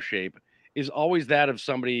eyebrow shape is always that of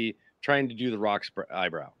somebody trying to do the Rock's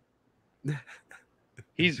eyebrow.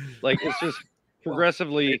 He's like, it's just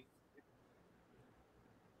progressively.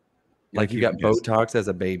 Like you got Botox as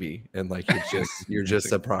a baby, and like you're just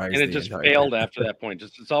surprised, and it just failed after that point.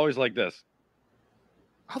 Just it's always like this.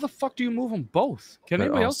 How the fuck do you move them both? Can But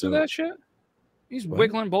anybody else do also- that shit? He's What?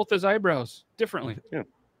 wiggling both his eyebrows differently. Yeah.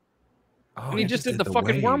 Oh, And he just did the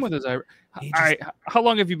fucking worm with his eyebrow. He All right, how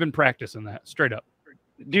long have you been practicing that? Straight up.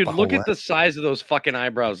 Dude, Oh, look at what? the size of those fucking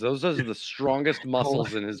eyebrows. Those are the strongest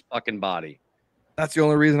muscles in his fucking body. That's the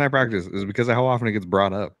only reason I practice is because of how often it gets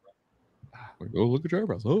brought up. Like, oh, look at your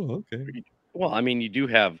eyebrows. Oh, okay. Well, I mean, you do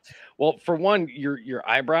have. Well, for one, your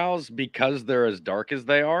eyebrows, because they're as dark as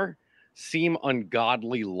they are, seem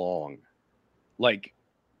ungodly long. Like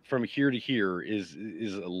from here to here is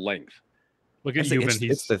a length. Look at It's, you,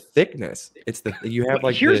 it's the thickness. It's the you have But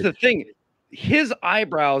like here's the thing. His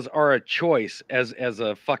eyebrows are a choice as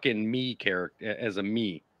a fucking me character, as a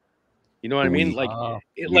me. You know what I mean? Like,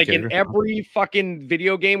 like in every fucking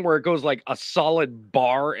video game where it goes like a solid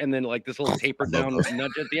bar and then like this little tapered down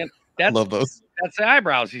nudge at the end. That's Love those. That's the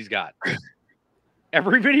eyebrows he's got.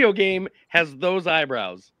 Every video game has those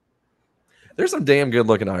eyebrows. There's some damn good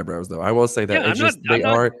looking eyebrows though. I will say that.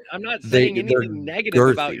 Yeah, I'm not saying anything negative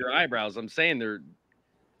about your eyebrows. I'm saying they're.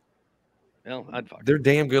 Well, I'd fuck. They're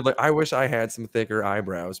damn good. Like I wish I had some thicker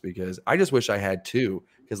eyebrows because I just wish I had two.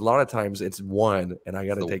 Because a lot of times it's one and I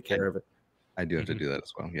got to take care of it. I do have to do that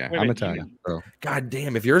as well. Yeah, Wait a I'm minute, Italian. So God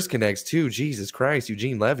damn, if yours connects too, Jesus Christ,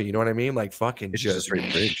 Eugene Levy, you know what I mean? Like fucking it's just a just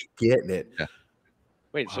straight bridge. getting it. Yeah.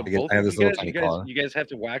 Wait, so I both have of this you little guys, tiny collar. you guys have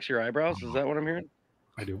to wax your eyebrows? Is that what I'm hearing?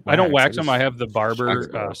 I do. I don't wax I them. just- I have the barber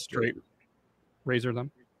Wax straight razor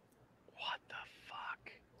them. What the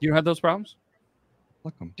fuck? You don't have those problems?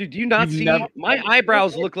 Look 'em. Dude, do you not You've see never- my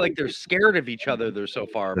eyebrows look like they're scared of each other? They're so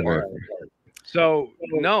far apart. So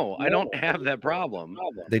no, I don't have that problem.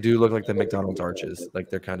 They do look like the McDonald's arches. Like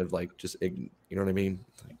they're kind of like just, you know what I mean?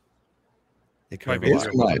 They curve a be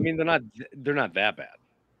lot. I mean, they're not that bad.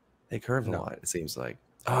 They curve a lot. It seems like.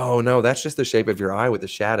 Oh no, that's just the shape of your eye with the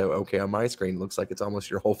shadow. Okay, on my screen, it looks like it's almost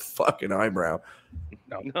your whole fucking eyebrow.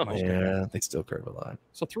 No. Yeah, they still curve a lot.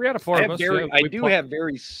 So 3 out of 4 I, of us. I do have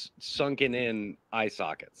very sunken in eye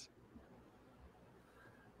sockets.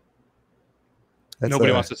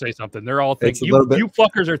 Nobody wants to say something. They're all it's thinking. a little bit- You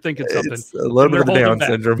fuckers are thinking something. It's a little bit of the they're Down holding back.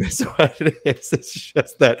 syndrome is what it is. It's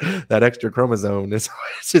just that extra chromosome is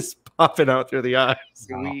it's just popping out through the eyes.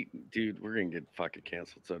 Dude, we're gonna get fucking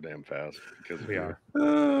canceled so damn fast because We are.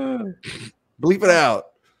 Bleep it out.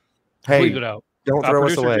 Hey, Leave it out. don't throw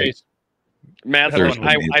us Producer away. Jace, Matt, There's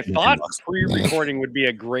I thought pre-recording would be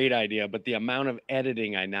a great idea, but the amount of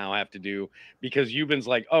editing I now have to do because Yuban's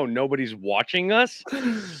like, "Oh, nobody's watching us."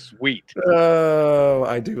 Sweet. Oh,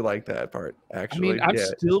 I do like that part. I Actually, mean, I'm yeah.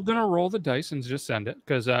 still gonna roll the dice and just send it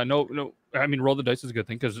because no. I mean, roll the dice is a good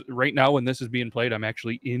thing because right now when this is being played, I'm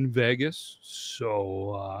actually in Vegas,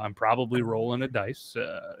 so I'm probably rolling a dice.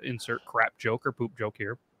 Insert crap joke or poop joke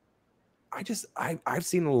here. I've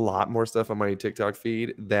seen a lot more stuff on my TikTok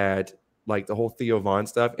feed that like the whole Theo Vaughn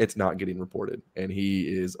stuff, it's not getting reported, and he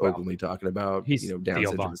is openly talking about he's Down Theo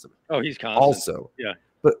syndrome. Von. and stuff. Oh, he's constant. Also, Yeah.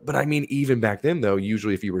 But I mean, even back then though,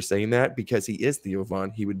 usually if you were saying that because he is Theo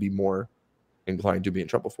Vaughn, he would be more inclined to be in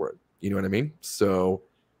trouble for it. You know what I mean? So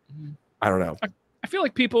I don't know. I feel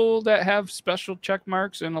like people that have special check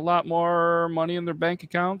marks and a lot more money in their bank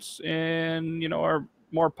accounts and are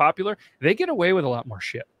more popular, they get away with a lot more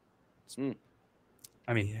shit.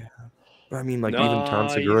 I mean, Yeah. But I mean, like No, even Tom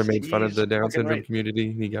Segura made fun of he's the Down fucking syndrome right.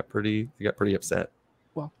 community. He got pretty upset.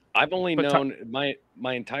 I've only But known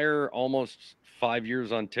my entire almost 5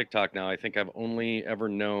 years on TikTok now. I think I've only ever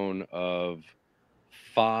known of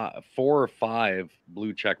 4 or 5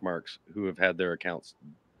 blue check marks who have had their accounts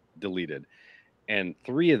deleted, and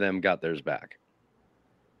 3 of them got theirs back.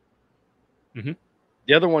 Mhm.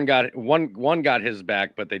 The other one got his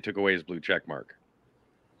back, but they took away his blue check mark.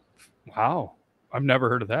 wow, I've never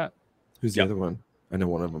heard of that. Who's the other one? I know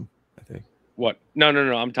one of them, I think. What? No.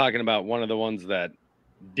 I'm talking about one of the ones that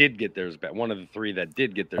did get theirs back. One of the 3 that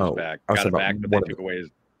did get theirs back I was got it talking back, about but they one of took them. away his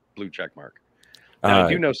blue check mark. Now, I Uh,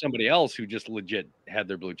 do know somebody else who just legit had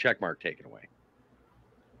their blue check mark taken away.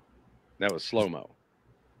 That was slow mo.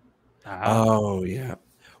 Oh yeah.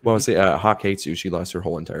 Well, see, Hawk hates you. She lost her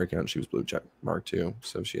whole entire account. She was blue check mark too,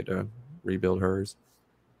 so she had to rebuild hers.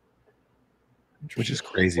 Which is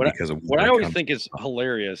crazy What because of What where I it always comes think is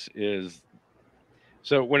hilarious is,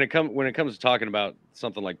 so when it comes to talking about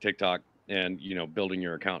something like TikTok and building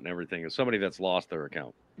your account and everything, is somebody that's lost their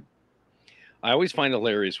account. I always find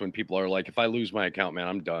hilarious when people are like, "If I lose my account, man,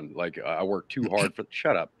 I'm done. Like I work too hard for."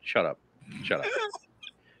 Shut up.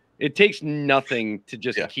 It takes nothing to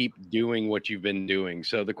just keep doing what you've been doing.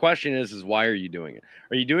 So the question is why are you doing it?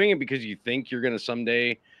 Are you doing it because you think you're going to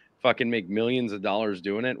someday fucking make millions of dollars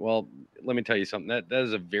doing it? Well, let me tell you something. That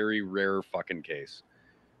is a very rare fucking case.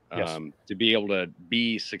 To be able to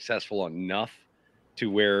be successful enough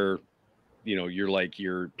to where, you know, you're like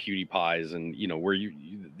your PewDiePies and, you know, where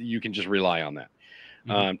you can just rely on that.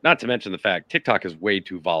 Not to mention the fact TikTok is way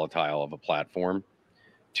too volatile of a platform.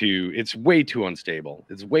 It's way too unstable.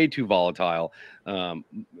 It's way too volatile.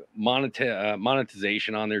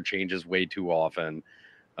 Monetization on there changes way too often.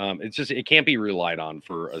 It can't be relied on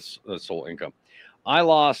for a sole income. I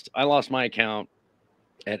lost my account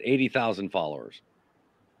at 80,000 followers,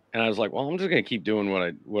 and I was like, well, I'm just gonna keep doing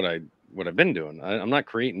what I've been doing. I'm not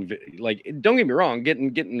creating like. Don't get me wrong,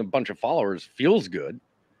 getting a bunch of followers feels good,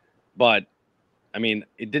 but I mean,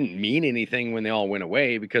 it didn't mean anything when they all went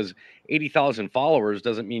away, because 80,000 followers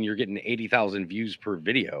doesn't mean you're getting 80,000 views per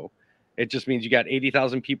video. It just means you got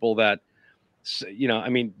 80,000 people that, you know, I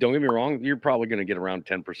mean, don't get me wrong, you're probably going to get around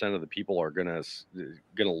 10% of the people are going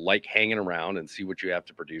to like hanging around and see what you have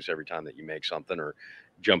to produce every time that you make something or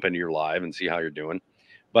jump into your live and see how you're doing.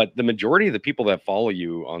 But the majority of the people that follow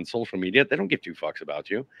you on social media, they don't give two fucks about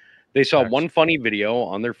you. They saw one funny video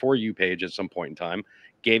on their For You page at some point in time,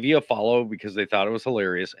 gave you a follow because they thought it was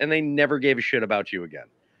hilarious, and they never gave a shit about you again.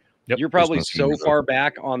 You're probably so far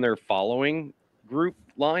back on their following group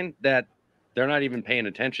line that they're not even paying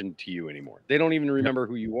attention to you anymore. They don't even remember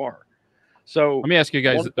who you are. So let me ask you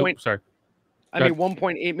guys. Sorry. I mean,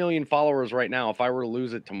 1.8 million followers right now. If I were to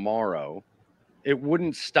lose it tomorrow, it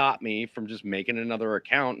wouldn't stop me from just making another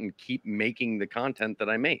account and keep making the content that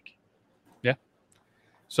I make. Yeah.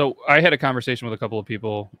 So I had a conversation with a couple of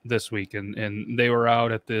people this week, and they were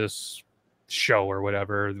out at this show or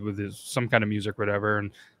whatever with some kind of music or whatever,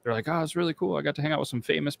 and they're like, oh, it's really cool. I got to hang out with some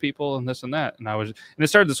famous people and this and that. And it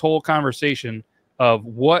started this whole conversation of,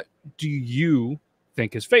 what do you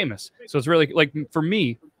think is famous? So it's really like, for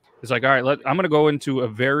me, it's like, all right, I'm going to go into a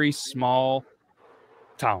very small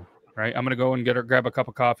town, right? I'm going to go and grab a cup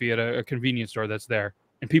of coffee at a convenience store that's there,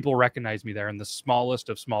 and people recognize me there in the smallest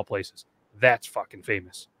of small places. That's fucking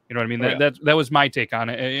famous. You know what I mean? That was my take on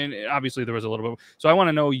it. And obviously there was a little bit. So I want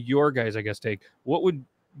to know your guys, I guess, take. What would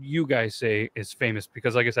you guys say is famous?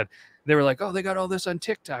 Because like I said, they were like, oh, they got all this on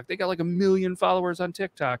TikTok. They got like 1 million followers on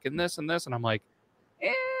TikTok and this and this. And I'm like,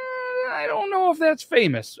 I don't know if that's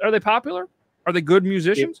famous. Are they popular? Are they good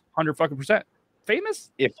musicians? 100%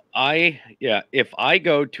 famous? If I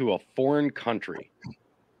go to a foreign country,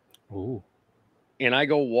 and I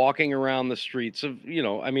go walking around the streets of, you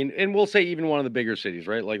know, I mean, and we'll say even one of the bigger cities,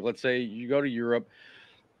 right? Like, let's say you go to Europe,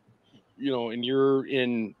 you know, and you're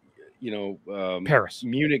in, you know, Paris,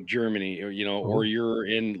 Munich, Germany, or, you know, or you're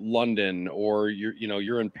in London, or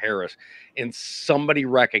you're in Paris, and somebody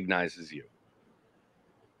recognizes you.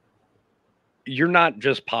 You're not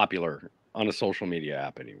just popular on a social media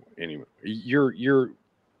app anymore.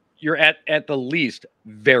 You're at the least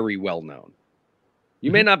very well known.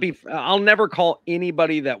 You may not be. I'll never call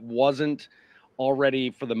anybody that wasn't already,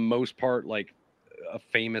 for the most part, like a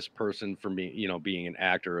famous person for me, you know, being an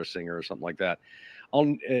actor or a singer or something like that.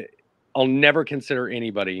 I'll never consider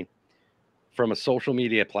anybody from a social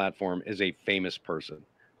media platform as a famous person.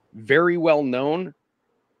 Very well known,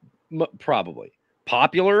 probably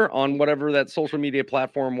popular on whatever that social media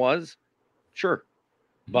platform was, sure,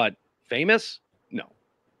 but famous, no.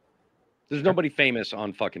 There's nobody famous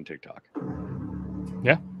on fucking TikTok.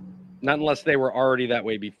 Yeah. Not unless they were already that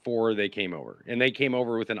way before they came over. And they came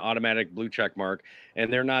over with an automatic blue check mark,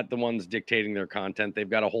 and they're not the ones dictating their content. They've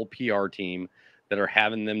got a whole PR team that are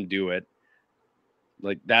having them do it.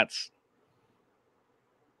 Like, that's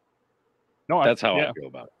how I feel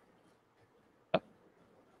about it.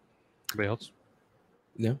 Anybody else?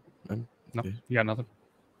 No. No. You got nothing?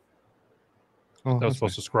 Oh, that was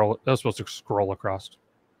supposed to scroll. That was supposed to scroll across.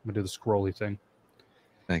 I'm gonna do the scrolly thing.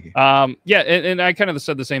 Thank you. Yeah, and I kind of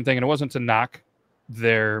said the same thing, and it wasn't to knock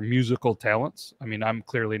their musical talents. I mean, I'm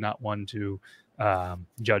clearly not one to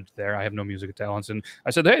judge there. I have no musical talents, and I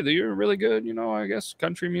said, hey, you're really good. You know, I guess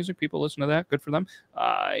country music, people listen to that. Good for them.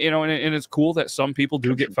 You know, and it's cool that some people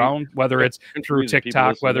do get found, whether it's through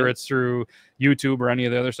TikTok, whether it's through YouTube or any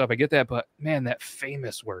of the other stuff. I get that, but man, that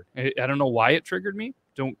famous word, I don't know why it triggered me.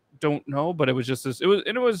 Don't know, but it was just this.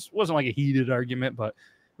 Wasn't like a heated argument, but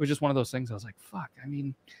it was just one of those things. I was like, fuck. I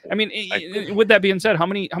mean, with that being said, how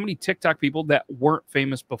many TikTok people that weren't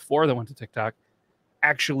famous before they went to TikTok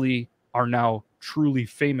actually are now truly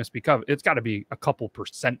famous? Because it's got to be a couple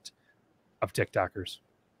 % of TikTokers.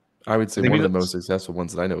 I would say one of the most successful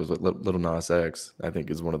ones that I know is Little Nas X. I think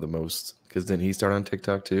is one of the most, because didn't he start on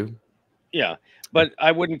TikTok too? Yeah, but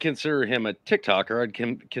I wouldn't consider him a TikToker.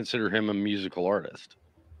 I'd consider him a musical artist.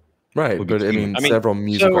 Right, Would be but I human. mean, I mean, several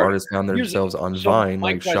musical so artists found here's themselves on so Vine,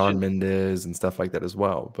 my like Shawn question. Mendes and stuff like that as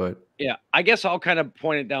well. But Yeah, I guess I'll kind of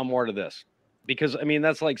point it down more to this because I mean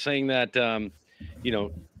that's like saying that you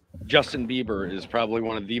know, Justin Bieber is probably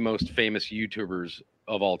one of the most famous YouTubers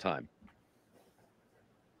of all time.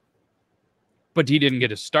 But he didn't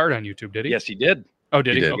get a start on YouTube, did he? Yes, he did. Oh,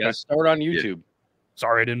 did He he? did. He Okay. got a start on did. YouTube.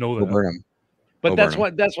 Sorry, I didn't know Go that. burn him. But Go that's burn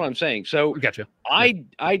 'em. what I'm saying. So Gotcha.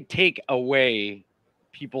 I take away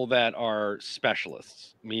people that are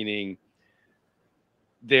specialists, meaning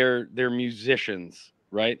they're musicians,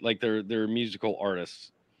 right? Like they're musical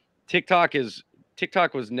artists. TikTok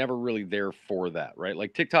was never really there for that, right?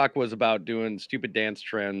 Like TikTok was about doing stupid dance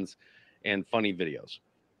trends and funny videos,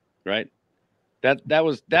 right? That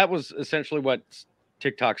was essentially what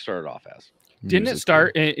TikTok started off as. Didn't it music,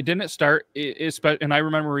 start? Didn't it start? And I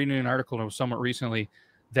remember reading an article somewhat recently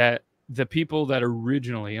that the people that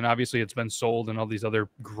originally, and obviously it's been sold, and all these other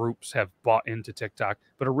groups have bought into TikTok,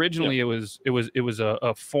 but originally it was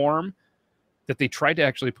a form that they tried to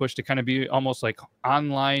actually push to kind of be almost like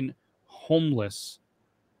online homeless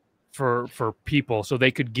for people, so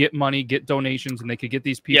they could get money, get donations, and they could get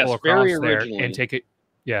these people Yes, across very there originally. and take it.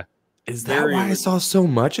 Yeah. Is that Very why I saw so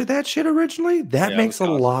much of that shit originally? That Yeah, it makes was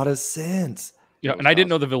a awesome. lot of sense. Yeah, It and was I didn't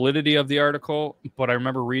know awesome. the validity of the article, but I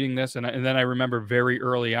remember reading this, and then I remember very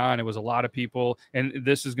early on, it was a lot of people, and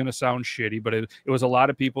this is going to sound shitty, but it was a lot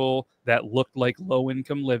of people that looked like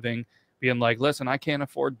low-income living, being like, listen, I can't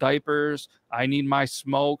afford diapers, I need my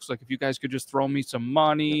smokes, like, if you guys could just throw me some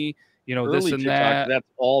money, you know, this Early and TikTok, that. that's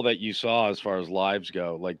all that you saw as far as lives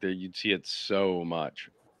go. Like you'd see it so much.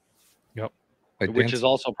 Yep. Like Which is dance-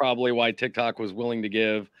 also probably why TikTok was willing to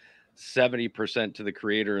give 70% to the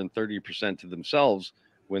creator and 30% to themselves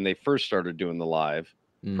when they first started doing the live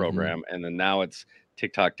Mhm. program, and then now it's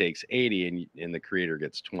TikTok takes 80 and the creator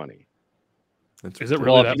gets 20. That's Is it ridiculous.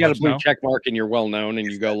 really Well, that if you got a much blue now? check mark and you're well known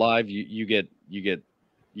and you go live, you get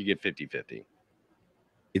 50-50.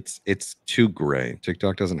 it's too gray.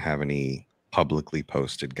 TikTok doesn't have any publicly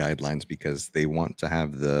posted guidelines because they want to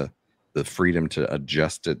have the freedom to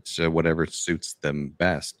adjust it to whatever suits them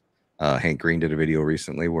best. Hank Green did a video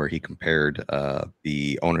recently where he compared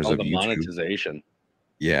the owners Oh, of the YouTube. monetization.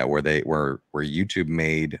 Yeah, where YouTube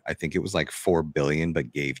made, I think it was like 4 billion,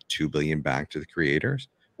 but gave 2 billion back to the creators.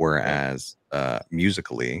 Whereas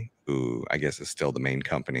Musically, who I guess is still the main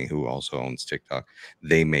company who also owns TikTok,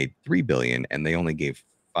 they made 3 billion and they only gave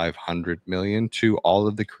 500 million to all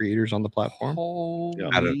of the creators on the platform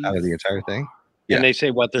out of the entire thing. Yeah. And they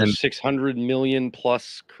say what there's And- 600 million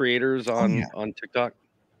plus creators on TikTok.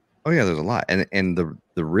 Oh yeah, there's a lot. And the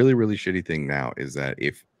really, really shitty thing now is that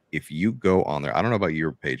if you go on there, I don't know about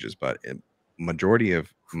your pages, but majority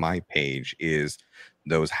of my page is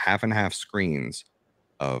those half and half screens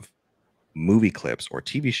of movie clips or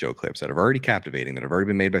TV show clips that have already captivating, that have already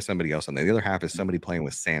been made by somebody else, and the other half is somebody playing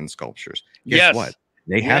with sand sculptures. Guess Yes. what?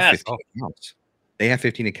 They have Yes. 15 accounts. They have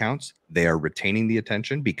 15 accounts. They are retaining the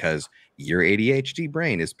attention because your ADHD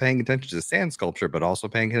brain is paying attention to the sand sculpture, but also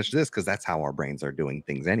paying attention to this because that's how our brains are doing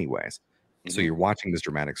things anyways. So Mhm. you're watching this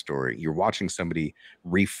dramatic story. You're watching somebody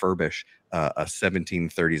refurbish a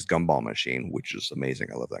 1730s gumball machine, which is amazing.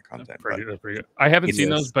 I love that content. That's pretty good. I haven't It seen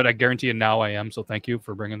those, is. but I guarantee you now I am. So thank you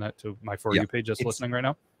for bringing that to my For Yeah, You page just it's- listening right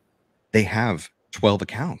now. They have 12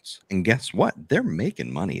 accounts, and guess what? They're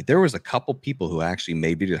making money. There was a couple people who actually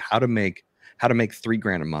made videos how to make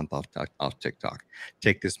 $3,000 a month off TikTok.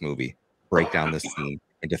 Take this movie, break down this scene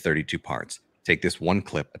into 32 parts. Take this one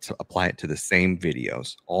clip, apply it to the same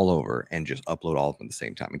videos all over, and just upload all of them at the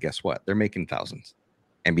same time. And guess what? They're making thousands.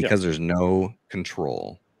 And because there's no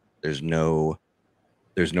control, there's no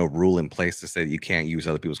rule in place to say that you can't use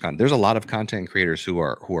other people's content. There's a lot of content creators who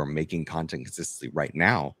are making content consistently right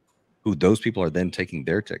now, who those people are then taking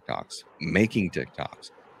their TikToks, making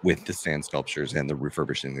TikToks with the sand sculptures and the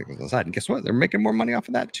refurbishing things on the side. And guess what? They're making more money off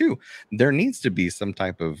of that too. There needs to be some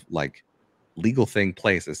type of like legal thing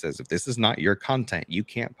place that says if this is not your content, you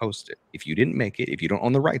can't post it. If you didn't make it, if you don't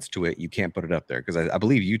own the rights to it, you can't put it up there. Because I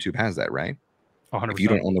believe YouTube has that, right? 100%. If you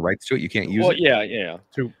don't own the rights to it, you can't use Well, it. yeah.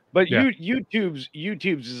 But Yeah. YouTube's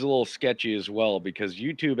is a little sketchy as well because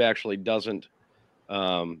YouTube actually doesn't.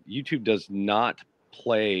 YouTube does not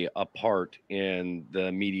play a part in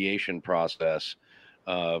the mediation process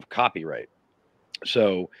of copyright.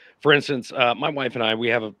 So, for instance, my wife and I we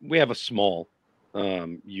have a small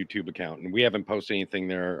YouTube account, and we haven't posted anything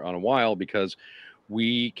there on a while because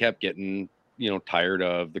we kept getting tired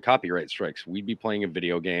of the copyright strikes. We'd be playing a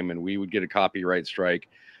video game and we would get a copyright strike.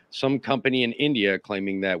 Some company in India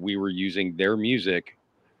claiming that we were using their music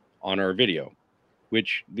on our video,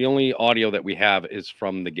 which the only audio that we have is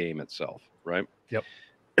from the game itself, right? Yep.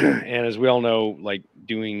 And as we all know, like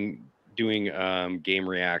doing game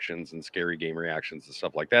reactions and scary game reactions and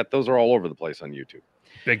stuff like that, those are all over the place on YouTube.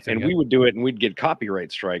 Big thing. And we would do it and we'd get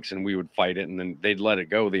copyright strikes and we would fight it and then they'd let it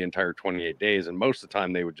go the entire 28 days. And most of the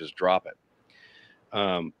time they would just drop it.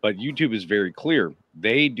 But YouTube is very clear.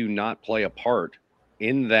 They do not play a part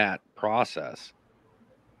in that process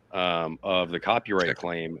of the copyright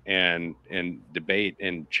claim and debate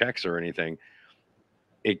and checks or anything,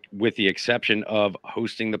 with the exception of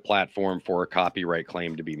hosting the platform for a copyright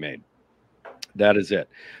claim to be made. That is it.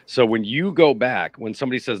 So when you go back, when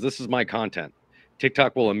somebody says, this is my content,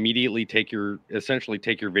 TikTok will immediately essentially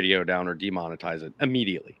take your video down or demonetize it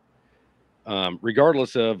immediately.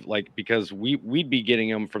 Regardless of because we'd be getting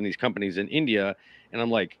them from these companies in India. And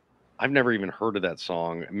I'm like, I've never even heard of that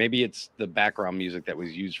song. Maybe it's the background music that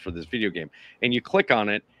was used for this video game. And you click on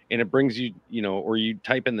it and it brings you, or you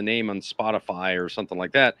type in the name on Spotify or something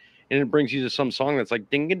like that. And it brings you to some song that's like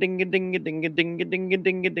ding a ding a ding a ding a ding a ding a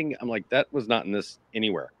ding a ding. I'm like, that was not in this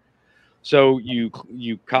anywhere. So you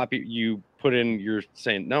put in, you're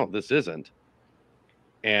saying, no, this isn't.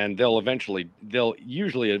 And they'll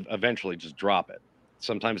usually eventually just drop it.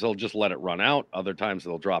 Sometimes they'll just let it run out. Other times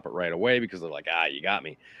they'll drop it right away because they're like, you got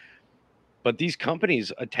me. But these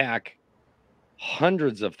companies attack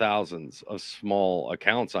hundreds of thousands of small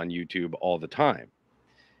accounts on YouTube all the time.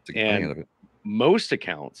 And most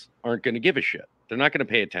accounts aren't going to give a shit. They're not going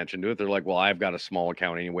to pay attention to it. They're like, well, I've got a small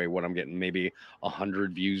account anyway. What I'm getting maybe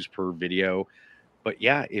 100 views per video. But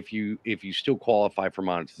yeah, if you still qualify for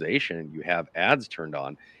monetization, you have ads turned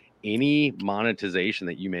on, any monetization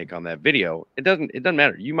that you make on that video, it doesn't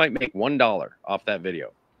matter. You might make $1 off that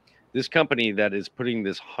video. This company that is putting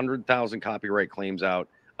this 100,000 copyright claims out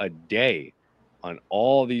a day on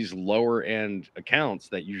all these lower end accounts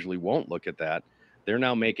that usually won't look at that, they're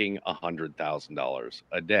now making $100,000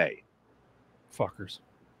 a day. Fuckers.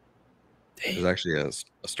 There's actually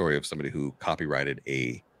a story of somebody who copyrighted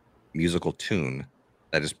a musical tune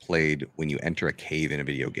that is played when you enter a cave in a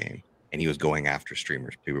video game, and he was going after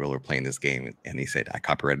streamers. People were playing this game, and he said, I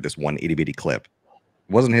copyrighted this one itty bitty clip.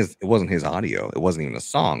 It wasn't his audio, it wasn't even a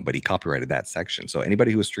song, but he copyrighted that section. So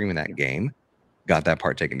anybody who was streaming that game got that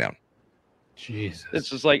part taken down. Jesus. It's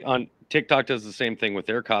just like on TikTok does the same thing with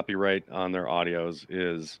their copyright on their audios.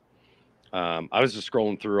 I was just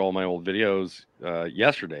scrolling through all my old videos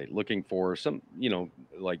yesterday looking for some,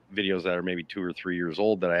 like videos that are maybe 2 or 3 years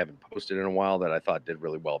old that I haven't posted in a while that I thought did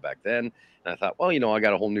really well back then. And I thought, well, I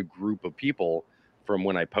got a whole new group of people from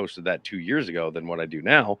when I posted that 2 years ago than what I do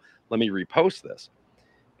now. Let me repost this.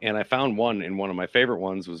 And I found one, and one of my favorite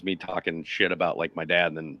ones was me talking shit about like my dad,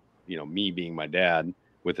 and then, me being my dad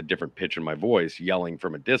with a different pitch in my voice, yelling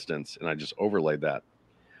from a distance. And I just overlaid that.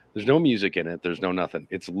 There's no music in it. There's no nothing.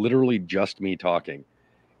 It's literally just me talking,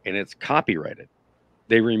 and it's copyrighted.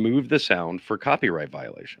 They removed the sound for copyright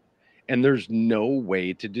violation, and there's no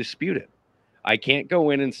way to dispute it. I can't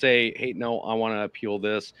go in and say, hey, no, I want to appeal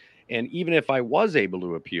this. And even if I was able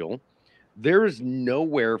to appeal, there is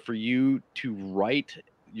nowhere for you to write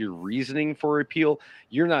your reasoning for appeal.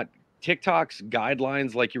 You're not, TikTok's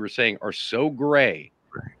guidelines, like you were saying, are so gray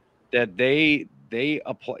that they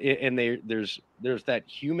apply, and there's that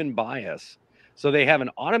human bias. So they have an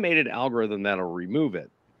automated algorithm that'll remove it.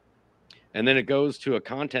 And then it goes to a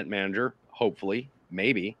content manager, hopefully,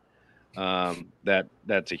 maybe,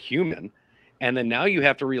 that's a human. And then now you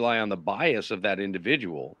have to rely on the bias of that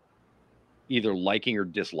individual, either liking or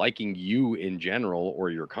disliking you in general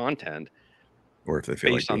or your content, or if they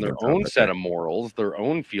feel based like on their own set of morals, their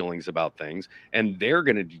own feelings about things, and they're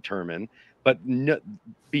going to determine. But no,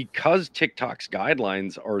 because TikTok's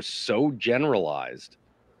guidelines are so generalized,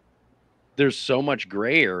 there's so much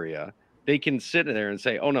gray area. They can sit there and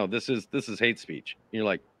say, "Oh no, this is hate speech." And you're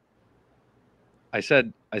like, "I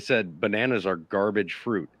said bananas are garbage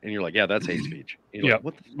fruit," and you're like, "Yeah, that's hate speech." Yeah.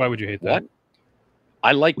 Like, why would you hate that? What?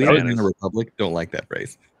 I like we bananas. in the Republic don't like that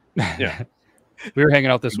phrase. Yeah. We were hanging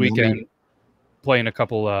out this weekend playing a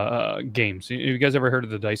couple games. Have you guys ever heard of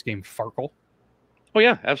the dice game Farkle? Oh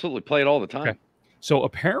yeah, absolutely. Play it all the time. Okay. So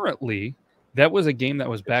apparently that was a game that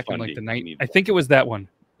was back in like the I think it was that one.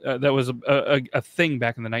 That was a thing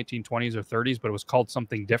back in the 1920s or 30s, but it was called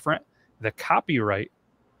something different. The copyright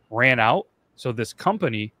ran out. So this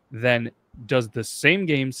company then does the same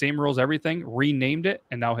game, same rules, everything, renamed it,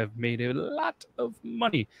 and now have made a lot of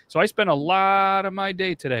money. So I spent a lot of my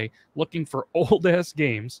day today looking for old ass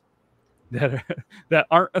games that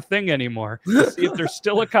aren't a thing anymore to see if there's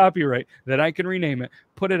still a copyright that I can rename it,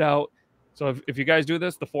 put it out. So if you guys do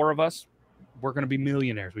this, the four of us, we're going to be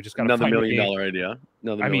millionaires. We just got another $1 million idea.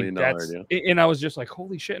 Another $1 million idea. And I was just like,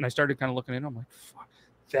 holy shit. And I started kind of looking in. I'm like, fuck,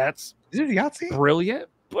 that's Yahtzee? brilliant,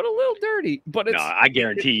 but a little dirty. But it's, no, I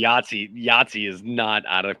guarantee Yahtzee is not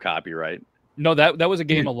out of copyright. No, that was a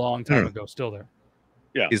game a long time ago. Still there.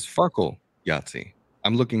 Yeah. Is Farkle Yahtzee?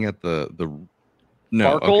 I'm looking at the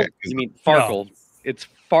no. Farkle? Okay. You mean Farkle? No. It's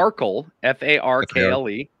Farkle,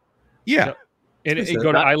 Farkle. Yeah. No. And you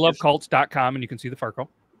go to ilovecults.com and you can see the Farkle.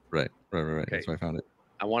 Right. Okay. That's why I found it.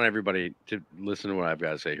 I want everybody to listen to what I've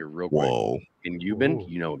got to say here real quick. Whoa. In Yuban,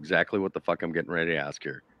 you know exactly what the fuck I'm getting ready to ask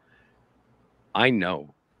here. I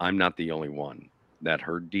know I'm not the only one that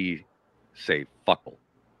heard D say fuckle.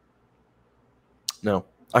 No,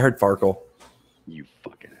 I heard Farkle. You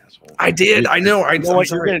fucking asshole. I did. I know. You know what?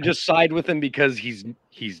 You're going to just side with him because he's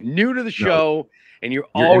new to the show, and you're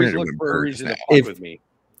always looking for a reason to fuck with me.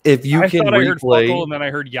 If you can thought replay, I heard fuckle and then I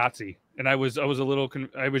heard Yahtzee, and I was a little.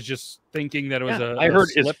 I was just thinking that it was a. I heard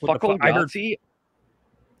a is fuckle. I heard.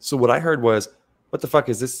 So what I heard was, what the fuck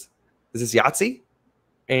is this? Is this Yahtzee?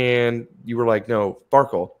 And you were like, no,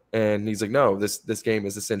 Farkle. And he's like, no, this game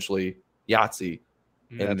is essentially Yahtzee.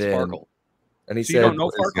 And then Farkle. And he so said, you don't know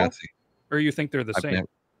Farkle? Or you think they're the same?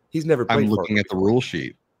 He's never played. I'm looking at the rule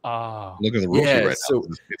sheet. Look at the rule sheet right now.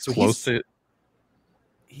 It's close to.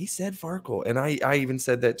 He said Farkle, and I even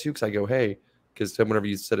said that too because I go, hey, because whenever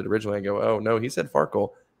you said it originally, I go, oh no, he said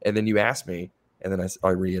Farkle, and then you asked me, and then I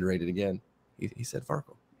reiterated again. He said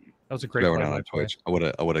Farkle. That was a great. Going on Twitch. I would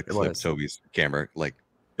have clipped Toby's camera like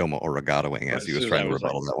Domo or Regattaing as he was trying to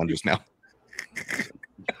rebuttal that one just now.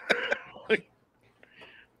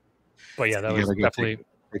 But yeah, that was definitely.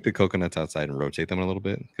 Take the coconuts outside and rotate them a little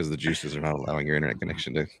bit because the juices are not allowing your internet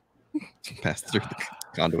connection to pass through the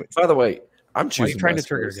conduit. By the way, I'm choosing trying West to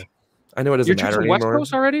trigger Coast. again. I know it doesn't matter anymore. West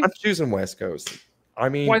Coast already? I'm choosing West Coast. I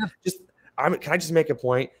mean, can I just make a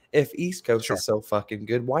point? If East Coast is so fucking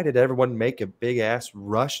good, why did everyone make a big ass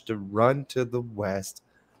rush to run to the West?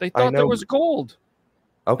 They thought there was gold.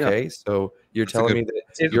 Okay, so you're telling me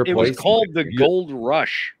that it was called the Gold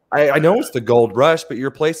Rush. I know it's the gold rush, but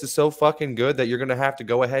your place is so fucking good that you're gonna have to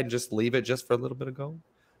go ahead and just leave it just for a little bit of gold.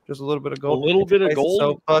 Just a little bit of gold. A little bit of gold.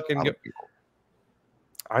 So fucking good.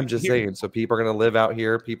 I'm just saying. So people are gonna live out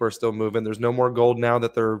here. People are still moving. There's no more gold now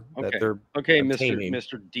that they're okay.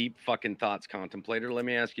 Mr. Deep fucking Thoughts Contemplator. Let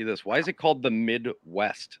me ask you this: why is it called the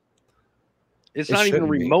Midwest? It's not even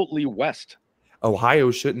remotely west.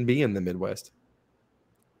 Ohio shouldn't be in the Midwest.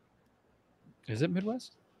 Is it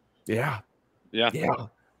Midwest? Yeah.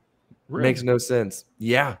 Really? Makes no sense.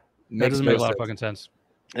 Yeah, that doesn't make a lot of fucking sense.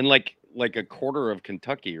 And like a quarter of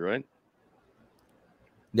Kentucky, right?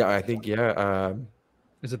 Yeah, I think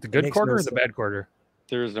Is it the good quarter or the bad quarter?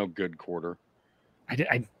 There is no good quarter.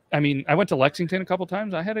 I mean, I went to Lexington a couple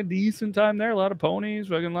times. I had a decent time there. A lot of ponies,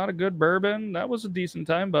 a lot of good bourbon. That was a decent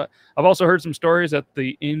time. But I've also heard some stories that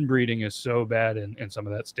the inbreeding is so bad in some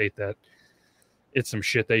of that state that it's some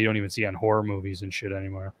shit that you don't even see on horror movies and shit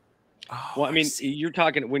anymore. Oh, well, I mean,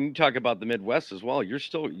 when you talk about the Midwest as well,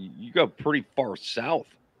 you go pretty far south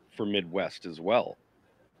for Midwest as well.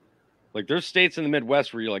 Like there's states in the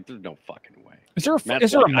Midwest where you're like, there's no fucking way. Is there a map?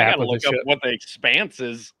 I gotta look up what the expanse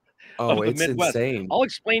is of the Midwest. Insane. I'll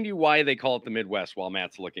explain to you why they call it the Midwest while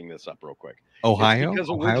Matt's looking this up real quick. Ohio? Because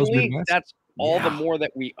originally that's all the more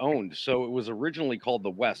that we owned. So it was originally called the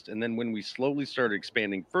West. And then when we slowly started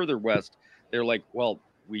expanding further west, they're like, well,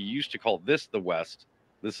 we used to call this the West.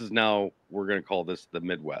 We're going to call this the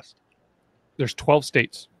Midwest. There's 12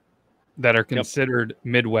 states that are considered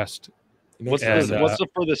Midwest. What's the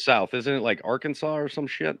furthest south? Isn't it like Arkansas or some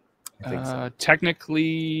shit? I think so.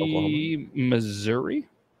 Technically, Oklahoma. Missouri.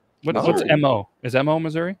 What's MO? Is MO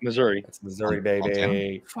Missouri? Missouri. It's Missouri,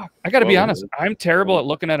 baby. Fuck. I got to be honest. I'm terrible at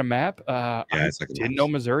looking at a map. I like didn't know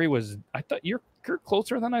Missouri was. I thought you're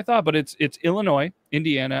closer than I thought, but it's Illinois,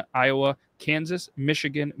 Indiana, Iowa, Kansas,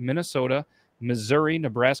 Michigan, Minnesota, Missouri,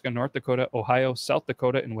 Nebraska, North Dakota, Ohio, South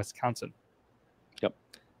Dakota, and Wisconsin. Yep.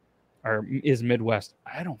 Is Midwest.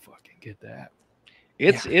 I don't fucking get that.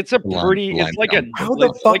 It's like a how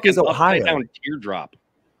the fuck is Ohio down teardrop?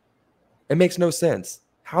 It makes no sense.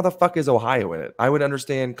 How the fuck is Ohio in it? I would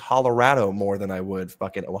understand Colorado more than I would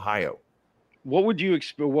fucking Ohio. What would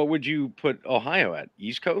you put Ohio at?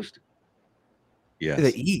 East Coast? Yeah,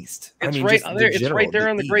 the East. It's right there. It's right there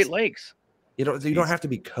on the Great Lakes. You don't have to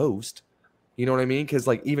be coast. You know what I mean? Because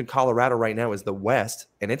like even Colorado right now is the West,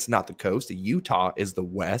 and it's not the coast. Utah is the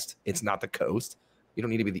West. It's not the coast. You don't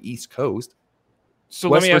need to be the East Coast. So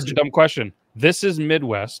let me ask you a dumb question. This is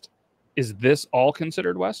Midwest. Is this all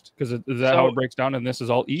considered West? Because is that how it breaks down? And this is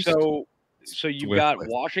all East. So you've got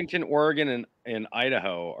Washington, Oregon, and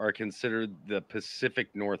Idaho are considered the Pacific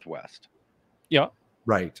Northwest. Yeah.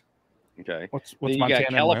 Right. Okay. What's then you Montana got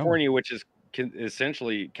and Wyoming? California, which is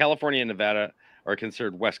essentially California and Nevada are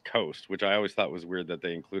considered West Coast, which I always thought was weird that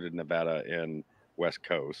they included Nevada in West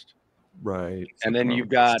Coast. Right. And then you've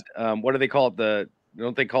got what do they call it?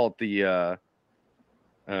 Don't they call it the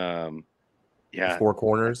The Four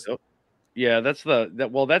Corners. Yeah, that's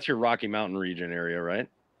that's your Rocky Mountain region area, right?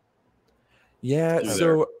 Yeah. Through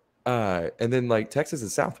So and then like Texas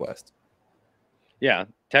is Southwest. Yeah,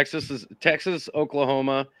 Texas,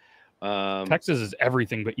 Oklahoma. Texas is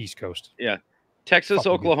everything but East Coast. Yeah, Texas,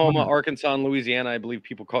 Fucking Oklahoma, good. Arkansas, and Louisiana. I believe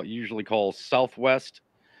people usually call Southwest,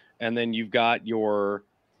 and then you've got your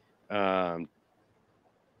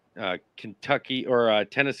Kentucky or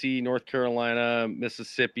Tennessee, North Carolina,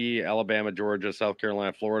 Mississippi, Alabama, Georgia, South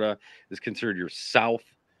Carolina, Florida is considered your South,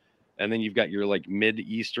 and then you've got your like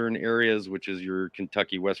mid-eastern areas, which is your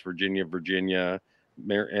Kentucky, West Virginia,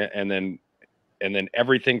 and then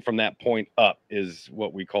everything from that point up is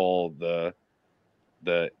what we call the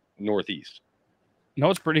Northeast. No,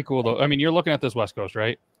 it's pretty cool though. I mean, you're looking at this West Coast,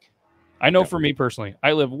 right? I know for me personally,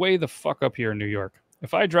 I live way the fuck up here in New York.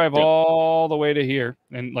 If I drive all the way to here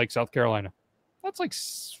in like South Carolina, that's like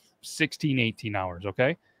 16, 18 hours,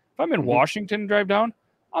 okay? If I'm in Washington and drive down,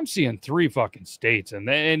 I'm seeing 3 fucking states. And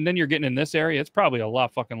then you're getting in this area, it's probably a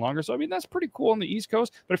lot fucking longer. So, I mean, that's pretty cool on the East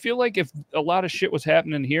Coast. But I feel like if a lot of shit was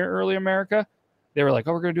happening here early America, they were like,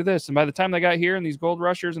 oh, we're going to do this. And by the time they got here and these gold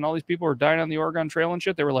rushers and all these people were dying on the Oregon Trail and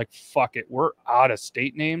shit, they were like, fuck it. We're out of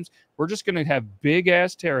state names. We're just going to have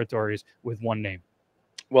big-ass territories with one name.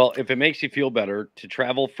 Well, if it makes you feel better, to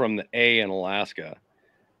travel from the A in Alaska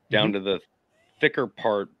down to the thicker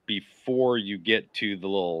part before you get to the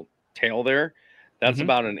little tail there, that's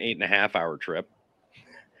about an 8.5-hour trip.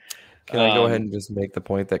 Can I go ahead and just make the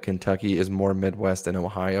point that Kentucky is more Midwest than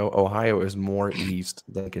Ohio? Ohio is more East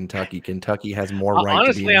than Kentucky. Kentucky has more right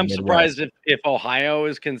honestly, to be in I'm the surprised if Ohio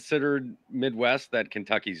is considered Midwest, that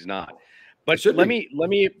Kentucky's not. But let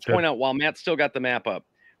me point out, while Matt's still got the map up,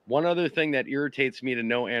 one other thing that irritates me to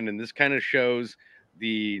no end, and this kind of shows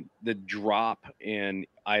the drop in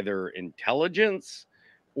either intelligence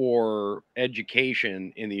or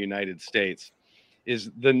education in the United States,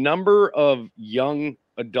 is the number of young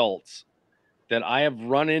adults that I have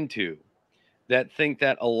run into that think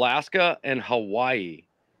that Alaska and Hawaii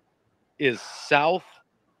is south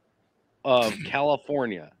of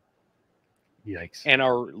California. Yikes. And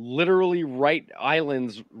are literally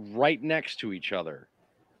islands right next to each other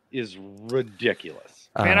is ridiculous.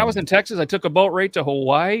 Man, I was in Texas. I took a boat right to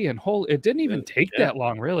Hawaii, and it didn't even take that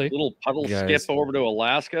long, really. Little puddle skip over to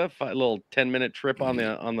Alaska, a little 10-minute trip on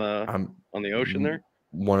the ocean there.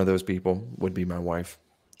 One of those people would be my wife.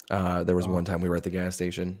 There was one time we were at the gas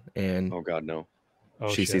station, and oh god, no!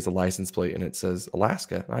 She sees a license plate and it says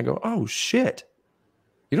Alaska. And I go, oh shit!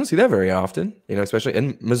 You don't see that very often, especially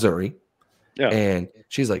in Missouri. Yeah. And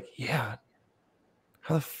she's like, yeah.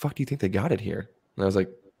 How the fuck do you think they got it here? And I was like,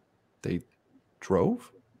 they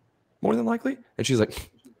drove, more than likely. And she's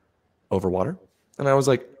like, over water. And I was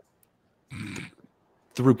like,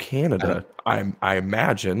 through Canada, I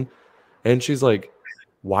imagine. And she's like,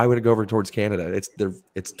 why would it go over towards Canada?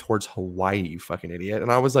 It's towards Hawaii, you fucking idiot.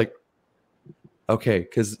 And I was like, okay,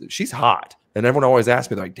 because she's hot. And everyone always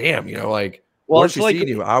asks me, like, damn, where's she seeing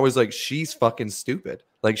you? I was like, she's fucking stupid.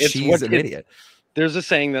 Like, she's an idiot. There's a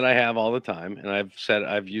saying that I have all the time, and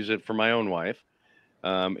I've used it for my own wife.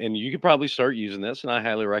 And you could probably start using this, and I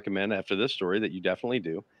highly recommend after this story that you definitely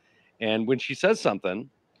do. And when she says something,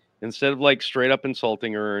 instead of like straight up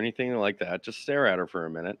insulting her or anything like that, just stare at her for a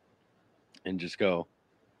minute and just go,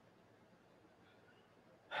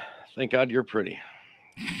 thank God you're pretty.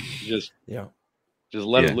 Just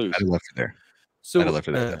let it loose. I left it there. So I left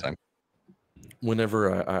it at that time.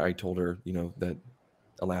 Whenever I told her, that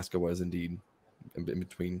Alaska was indeed in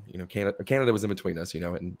between, Canada was in between us,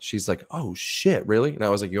 and she's like, oh shit, really? And I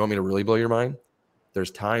was like, you want me to really blow your mind? There's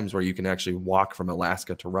times where you can actually walk from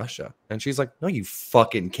Alaska to Russia. And she's like, no, you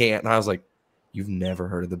fucking can't. And I was like, you've never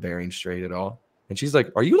heard of the Bering Strait at all? And she's like,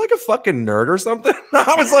 are you like a fucking nerd or something?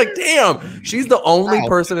 I was like, damn, she's the only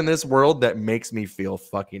person in this world that makes me feel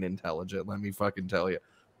fucking intelligent. Let me fucking tell you.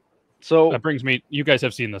 So that brings me, you guys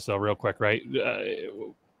have seen this though, real quick, right?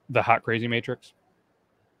 The Hot Crazy Matrix.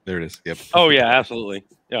 There it is. Yep. Oh yeah, absolutely.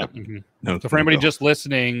 Yeah. Mm-hmm. No, so for anybody just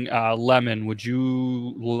listening, Lemon, would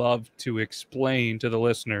you love to explain to the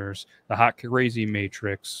listeners the Hot Crazy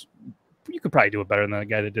Matrix? You could probably do it better than the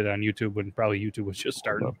guy that did it on YouTube when probably YouTube was just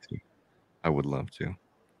starting. I would love to.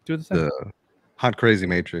 Do the thing. The Hot Crazy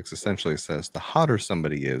Matrix essentially says the hotter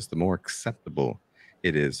somebody is, the more acceptable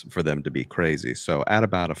it is for them to be crazy. So at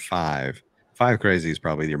about a 5 crazy is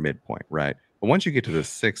probably your midpoint, right? But once you get to the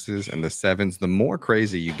 6s and the 7s, the more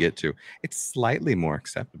crazy you get to, it's slightly more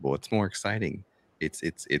acceptable. It's more exciting.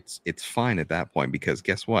 It's fine at that point, because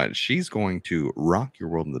guess what? She's going to rock your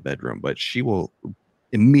world in the bedroom, but she will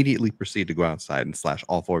immediately proceed to go outside and slash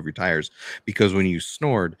all 4 of your tires, because when you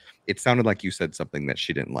snored, it sounded like you said something that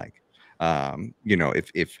she didn't like. You know,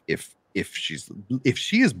 if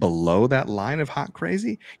she is below that line of hot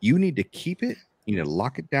crazy, you need to keep it. You need to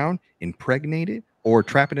lock it down, impregnate it, or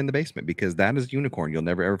trap it in the basement, because that is unicorn. You'll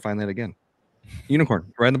never ever find that again.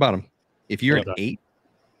 Unicorn, right in the bottom. If you're an 8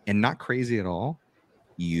 and not crazy at all,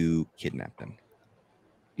 you kidnap them.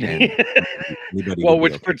 And well,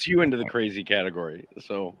 which puts you into the crazy category.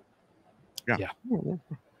 So yeah.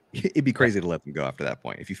 It'd be crazy to let them go after that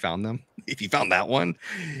point. If you found them, if you found that one,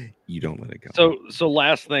 you don't let it go. So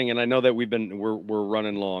last thing, and I know that we're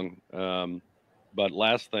running long, but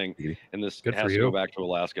last thing, and this has to go back to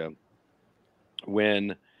Alaska.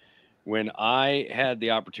 When I had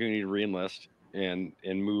the opportunity to reenlist and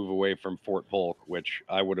move away from Fort Polk, which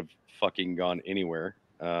I would have fucking gone anywhere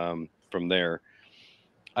from there,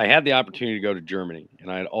 I had the opportunity to go to Germany,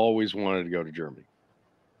 and I had always wanted to go to Germany,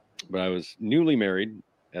 but I was newly married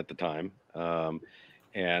at the time,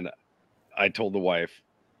 and I told the wife,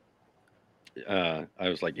 I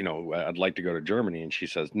was like, you know, I'd like to go to Germany, and she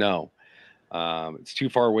says no. It's too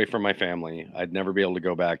far away from my family. I'd never be able to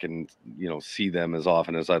go back and, you know, see them as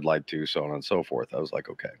often as I'd like to, so on and so forth. I was like,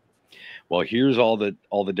 okay, well, here's all the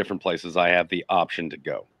different places I have the option to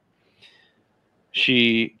go.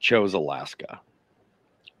 She chose Alaska,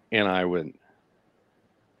 and I went,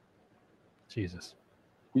 Jesus.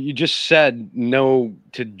 You just said no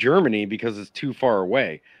to Germany because it's too far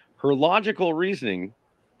away. Her logical reasoning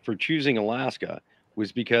for choosing Alaska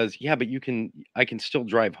was because, yeah, but I can still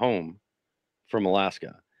drive home from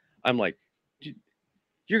Alaska. I'm like,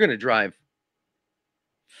 you're going to drive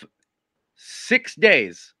 6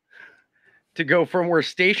 days to go from we're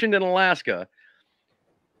stationed in Alaska,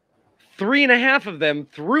 3.5 of them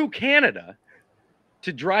through Canada,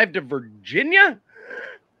 to drive to Virginia?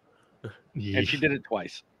 And she did it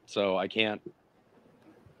twice. So I can't.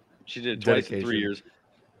 She did it twice in 3 years.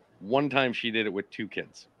 One time she did it with 2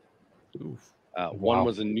 kids. One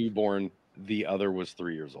was a newborn. The other was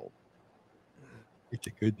 3 years old. It's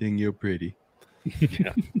a good thing you're pretty.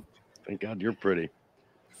 Yeah. Thank God you're pretty.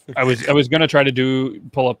 I was going to try to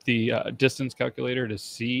pull up the distance calculator to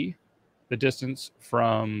see the distance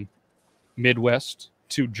from Midwest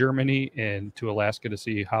to Germany and to Alaska to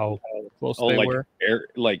see how close they were.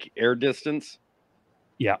 Air distance?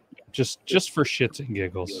 Yeah, just for shits and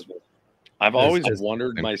giggles. I've always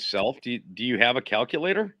wondered myself, do you have a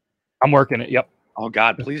calculator? I'm working it, yep. Oh,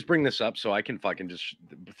 God, please bring this up so I can fucking just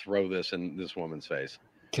throw this in this woman's face.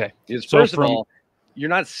 Okay. First of all, you're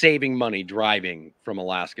not saving money driving from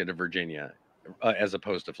Alaska to Virginia as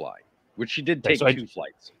opposed to flying, which she did take 2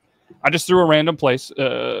 flights. I just threw a random place,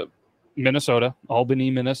 Minnesota,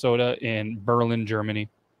 Albany, Minnesota, and Berlin, Germany,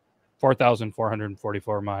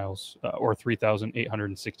 4,444 miles, or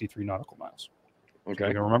 3,863 nautical miles. Okay. So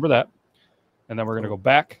we can remember that. And then we're going to go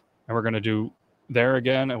back, and we're going to do there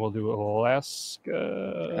again, and we'll do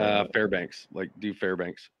Alaska. Fairbanks. Do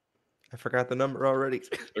Fairbanks. I forgot the number already.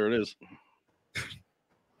 There it is.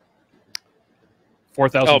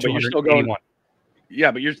 4,281. but you're still going.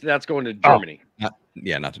 Yeah, but that's going to Germany.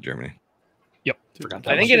 Not to Germany. Yep.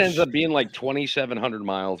 I think it ends up being like 2,700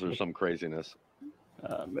 miles or some craziness.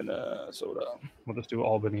 Minnesota. We'll just do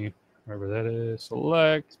Albany, wherever that is.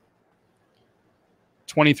 Select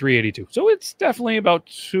 2,382. So it's definitely about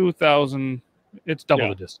 2,000. It's double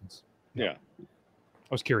the distance. Yeah. I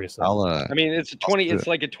was curious. Though. I mean, it's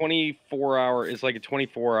like a 24-hour. It's like a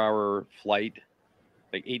 24-hour flight,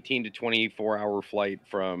 like 18 to 24-hour flight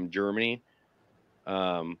from Germany,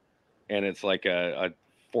 and it's like a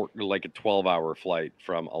 12-hour flight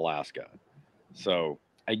from Alaska. So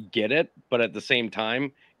I get it, but at the same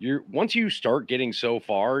time, once you start getting so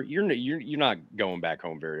far, you're not going back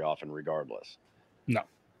home very often, regardless. No.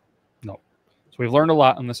 So we've learned a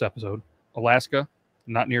lot in this episode. Alaska,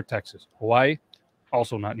 not near Texas. Hawaii,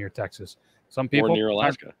 also not near Texas. Some people near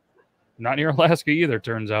Alaska. Not near Alaska either,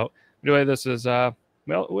 turns out. Anyway, this is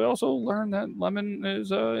well, we also learned that lemon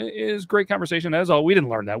is great conversation as all. We didn't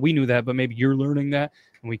learn that. We knew that, but maybe you're learning that.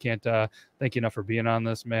 And we can't thank you enough for being on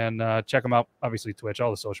this, man. Check them out. Obviously, Twitch,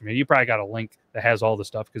 all the social media. You probably got a link that has all the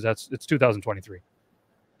stuff because it's 2023.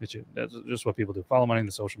 That's just what people do. Follow money in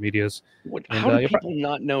the social medias. How do people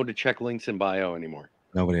not know to check links in bio anymore?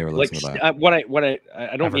 Nobody ever listens to that.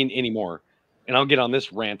 I don't mean anymore, and I'll get on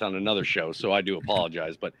this rant on another show, so I do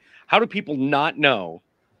apologize. But how do people not know?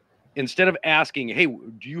 Instead of asking, hey,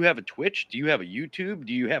 do you have a Twitch? Do you have a YouTube?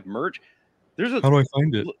 Do you have merch? There's a. How do I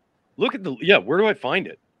find it? Look at the. Yeah, where do I find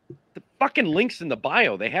it? The fucking links in the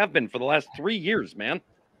bio. They have been for the last 3 years, man.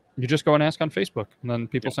 You just go and ask on Facebook, and then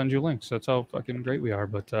people send you links. That's how fucking great we are.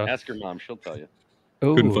 But ask your mom; she'll tell you.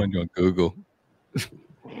 Couldn't find you on Google.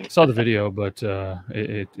 Saw the video, but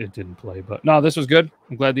it didn't play. But no, this was good.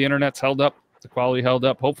 I'm glad the internet's held up. The quality held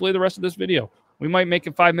up. Hopefully, the rest of this video. We might make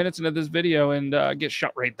it 5 minutes into this video and get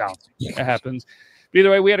shut right down. It happens. But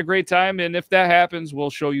either way, we had a great time, and if that happens, we'll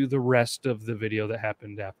show you the rest of the video that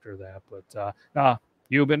happened after that. But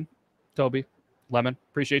Yuban, Toby, Lemon,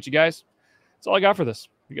 appreciate you guys. That's all I got for this.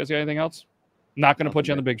 You guys got anything else? I'm not going to put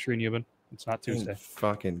you on the big screen, Yuban. It's not Tuesday.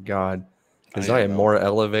 Fucking God. Because I am more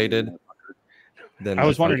elevated than I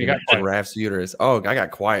was wondering, you got giraffe's uterus. Oh, I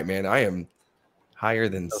got quiet, man. I am higher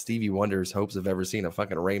than Stevie Wonder's hopes have ever seen a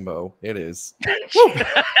fucking rainbow. It is.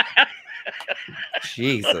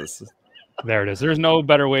 Jesus. There it is. There's no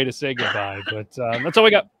better way to say goodbye. But that's all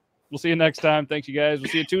we got. We'll see you next time. Thanks, you guys. We'll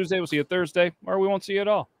see you Tuesday. We'll see you Thursday. Or we won't see you at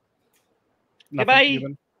all. Bye.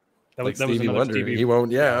 That was Stevie Wonder. He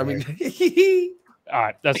won't. Yeah, I mean. All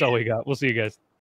right. That's all we got. We'll see you guys.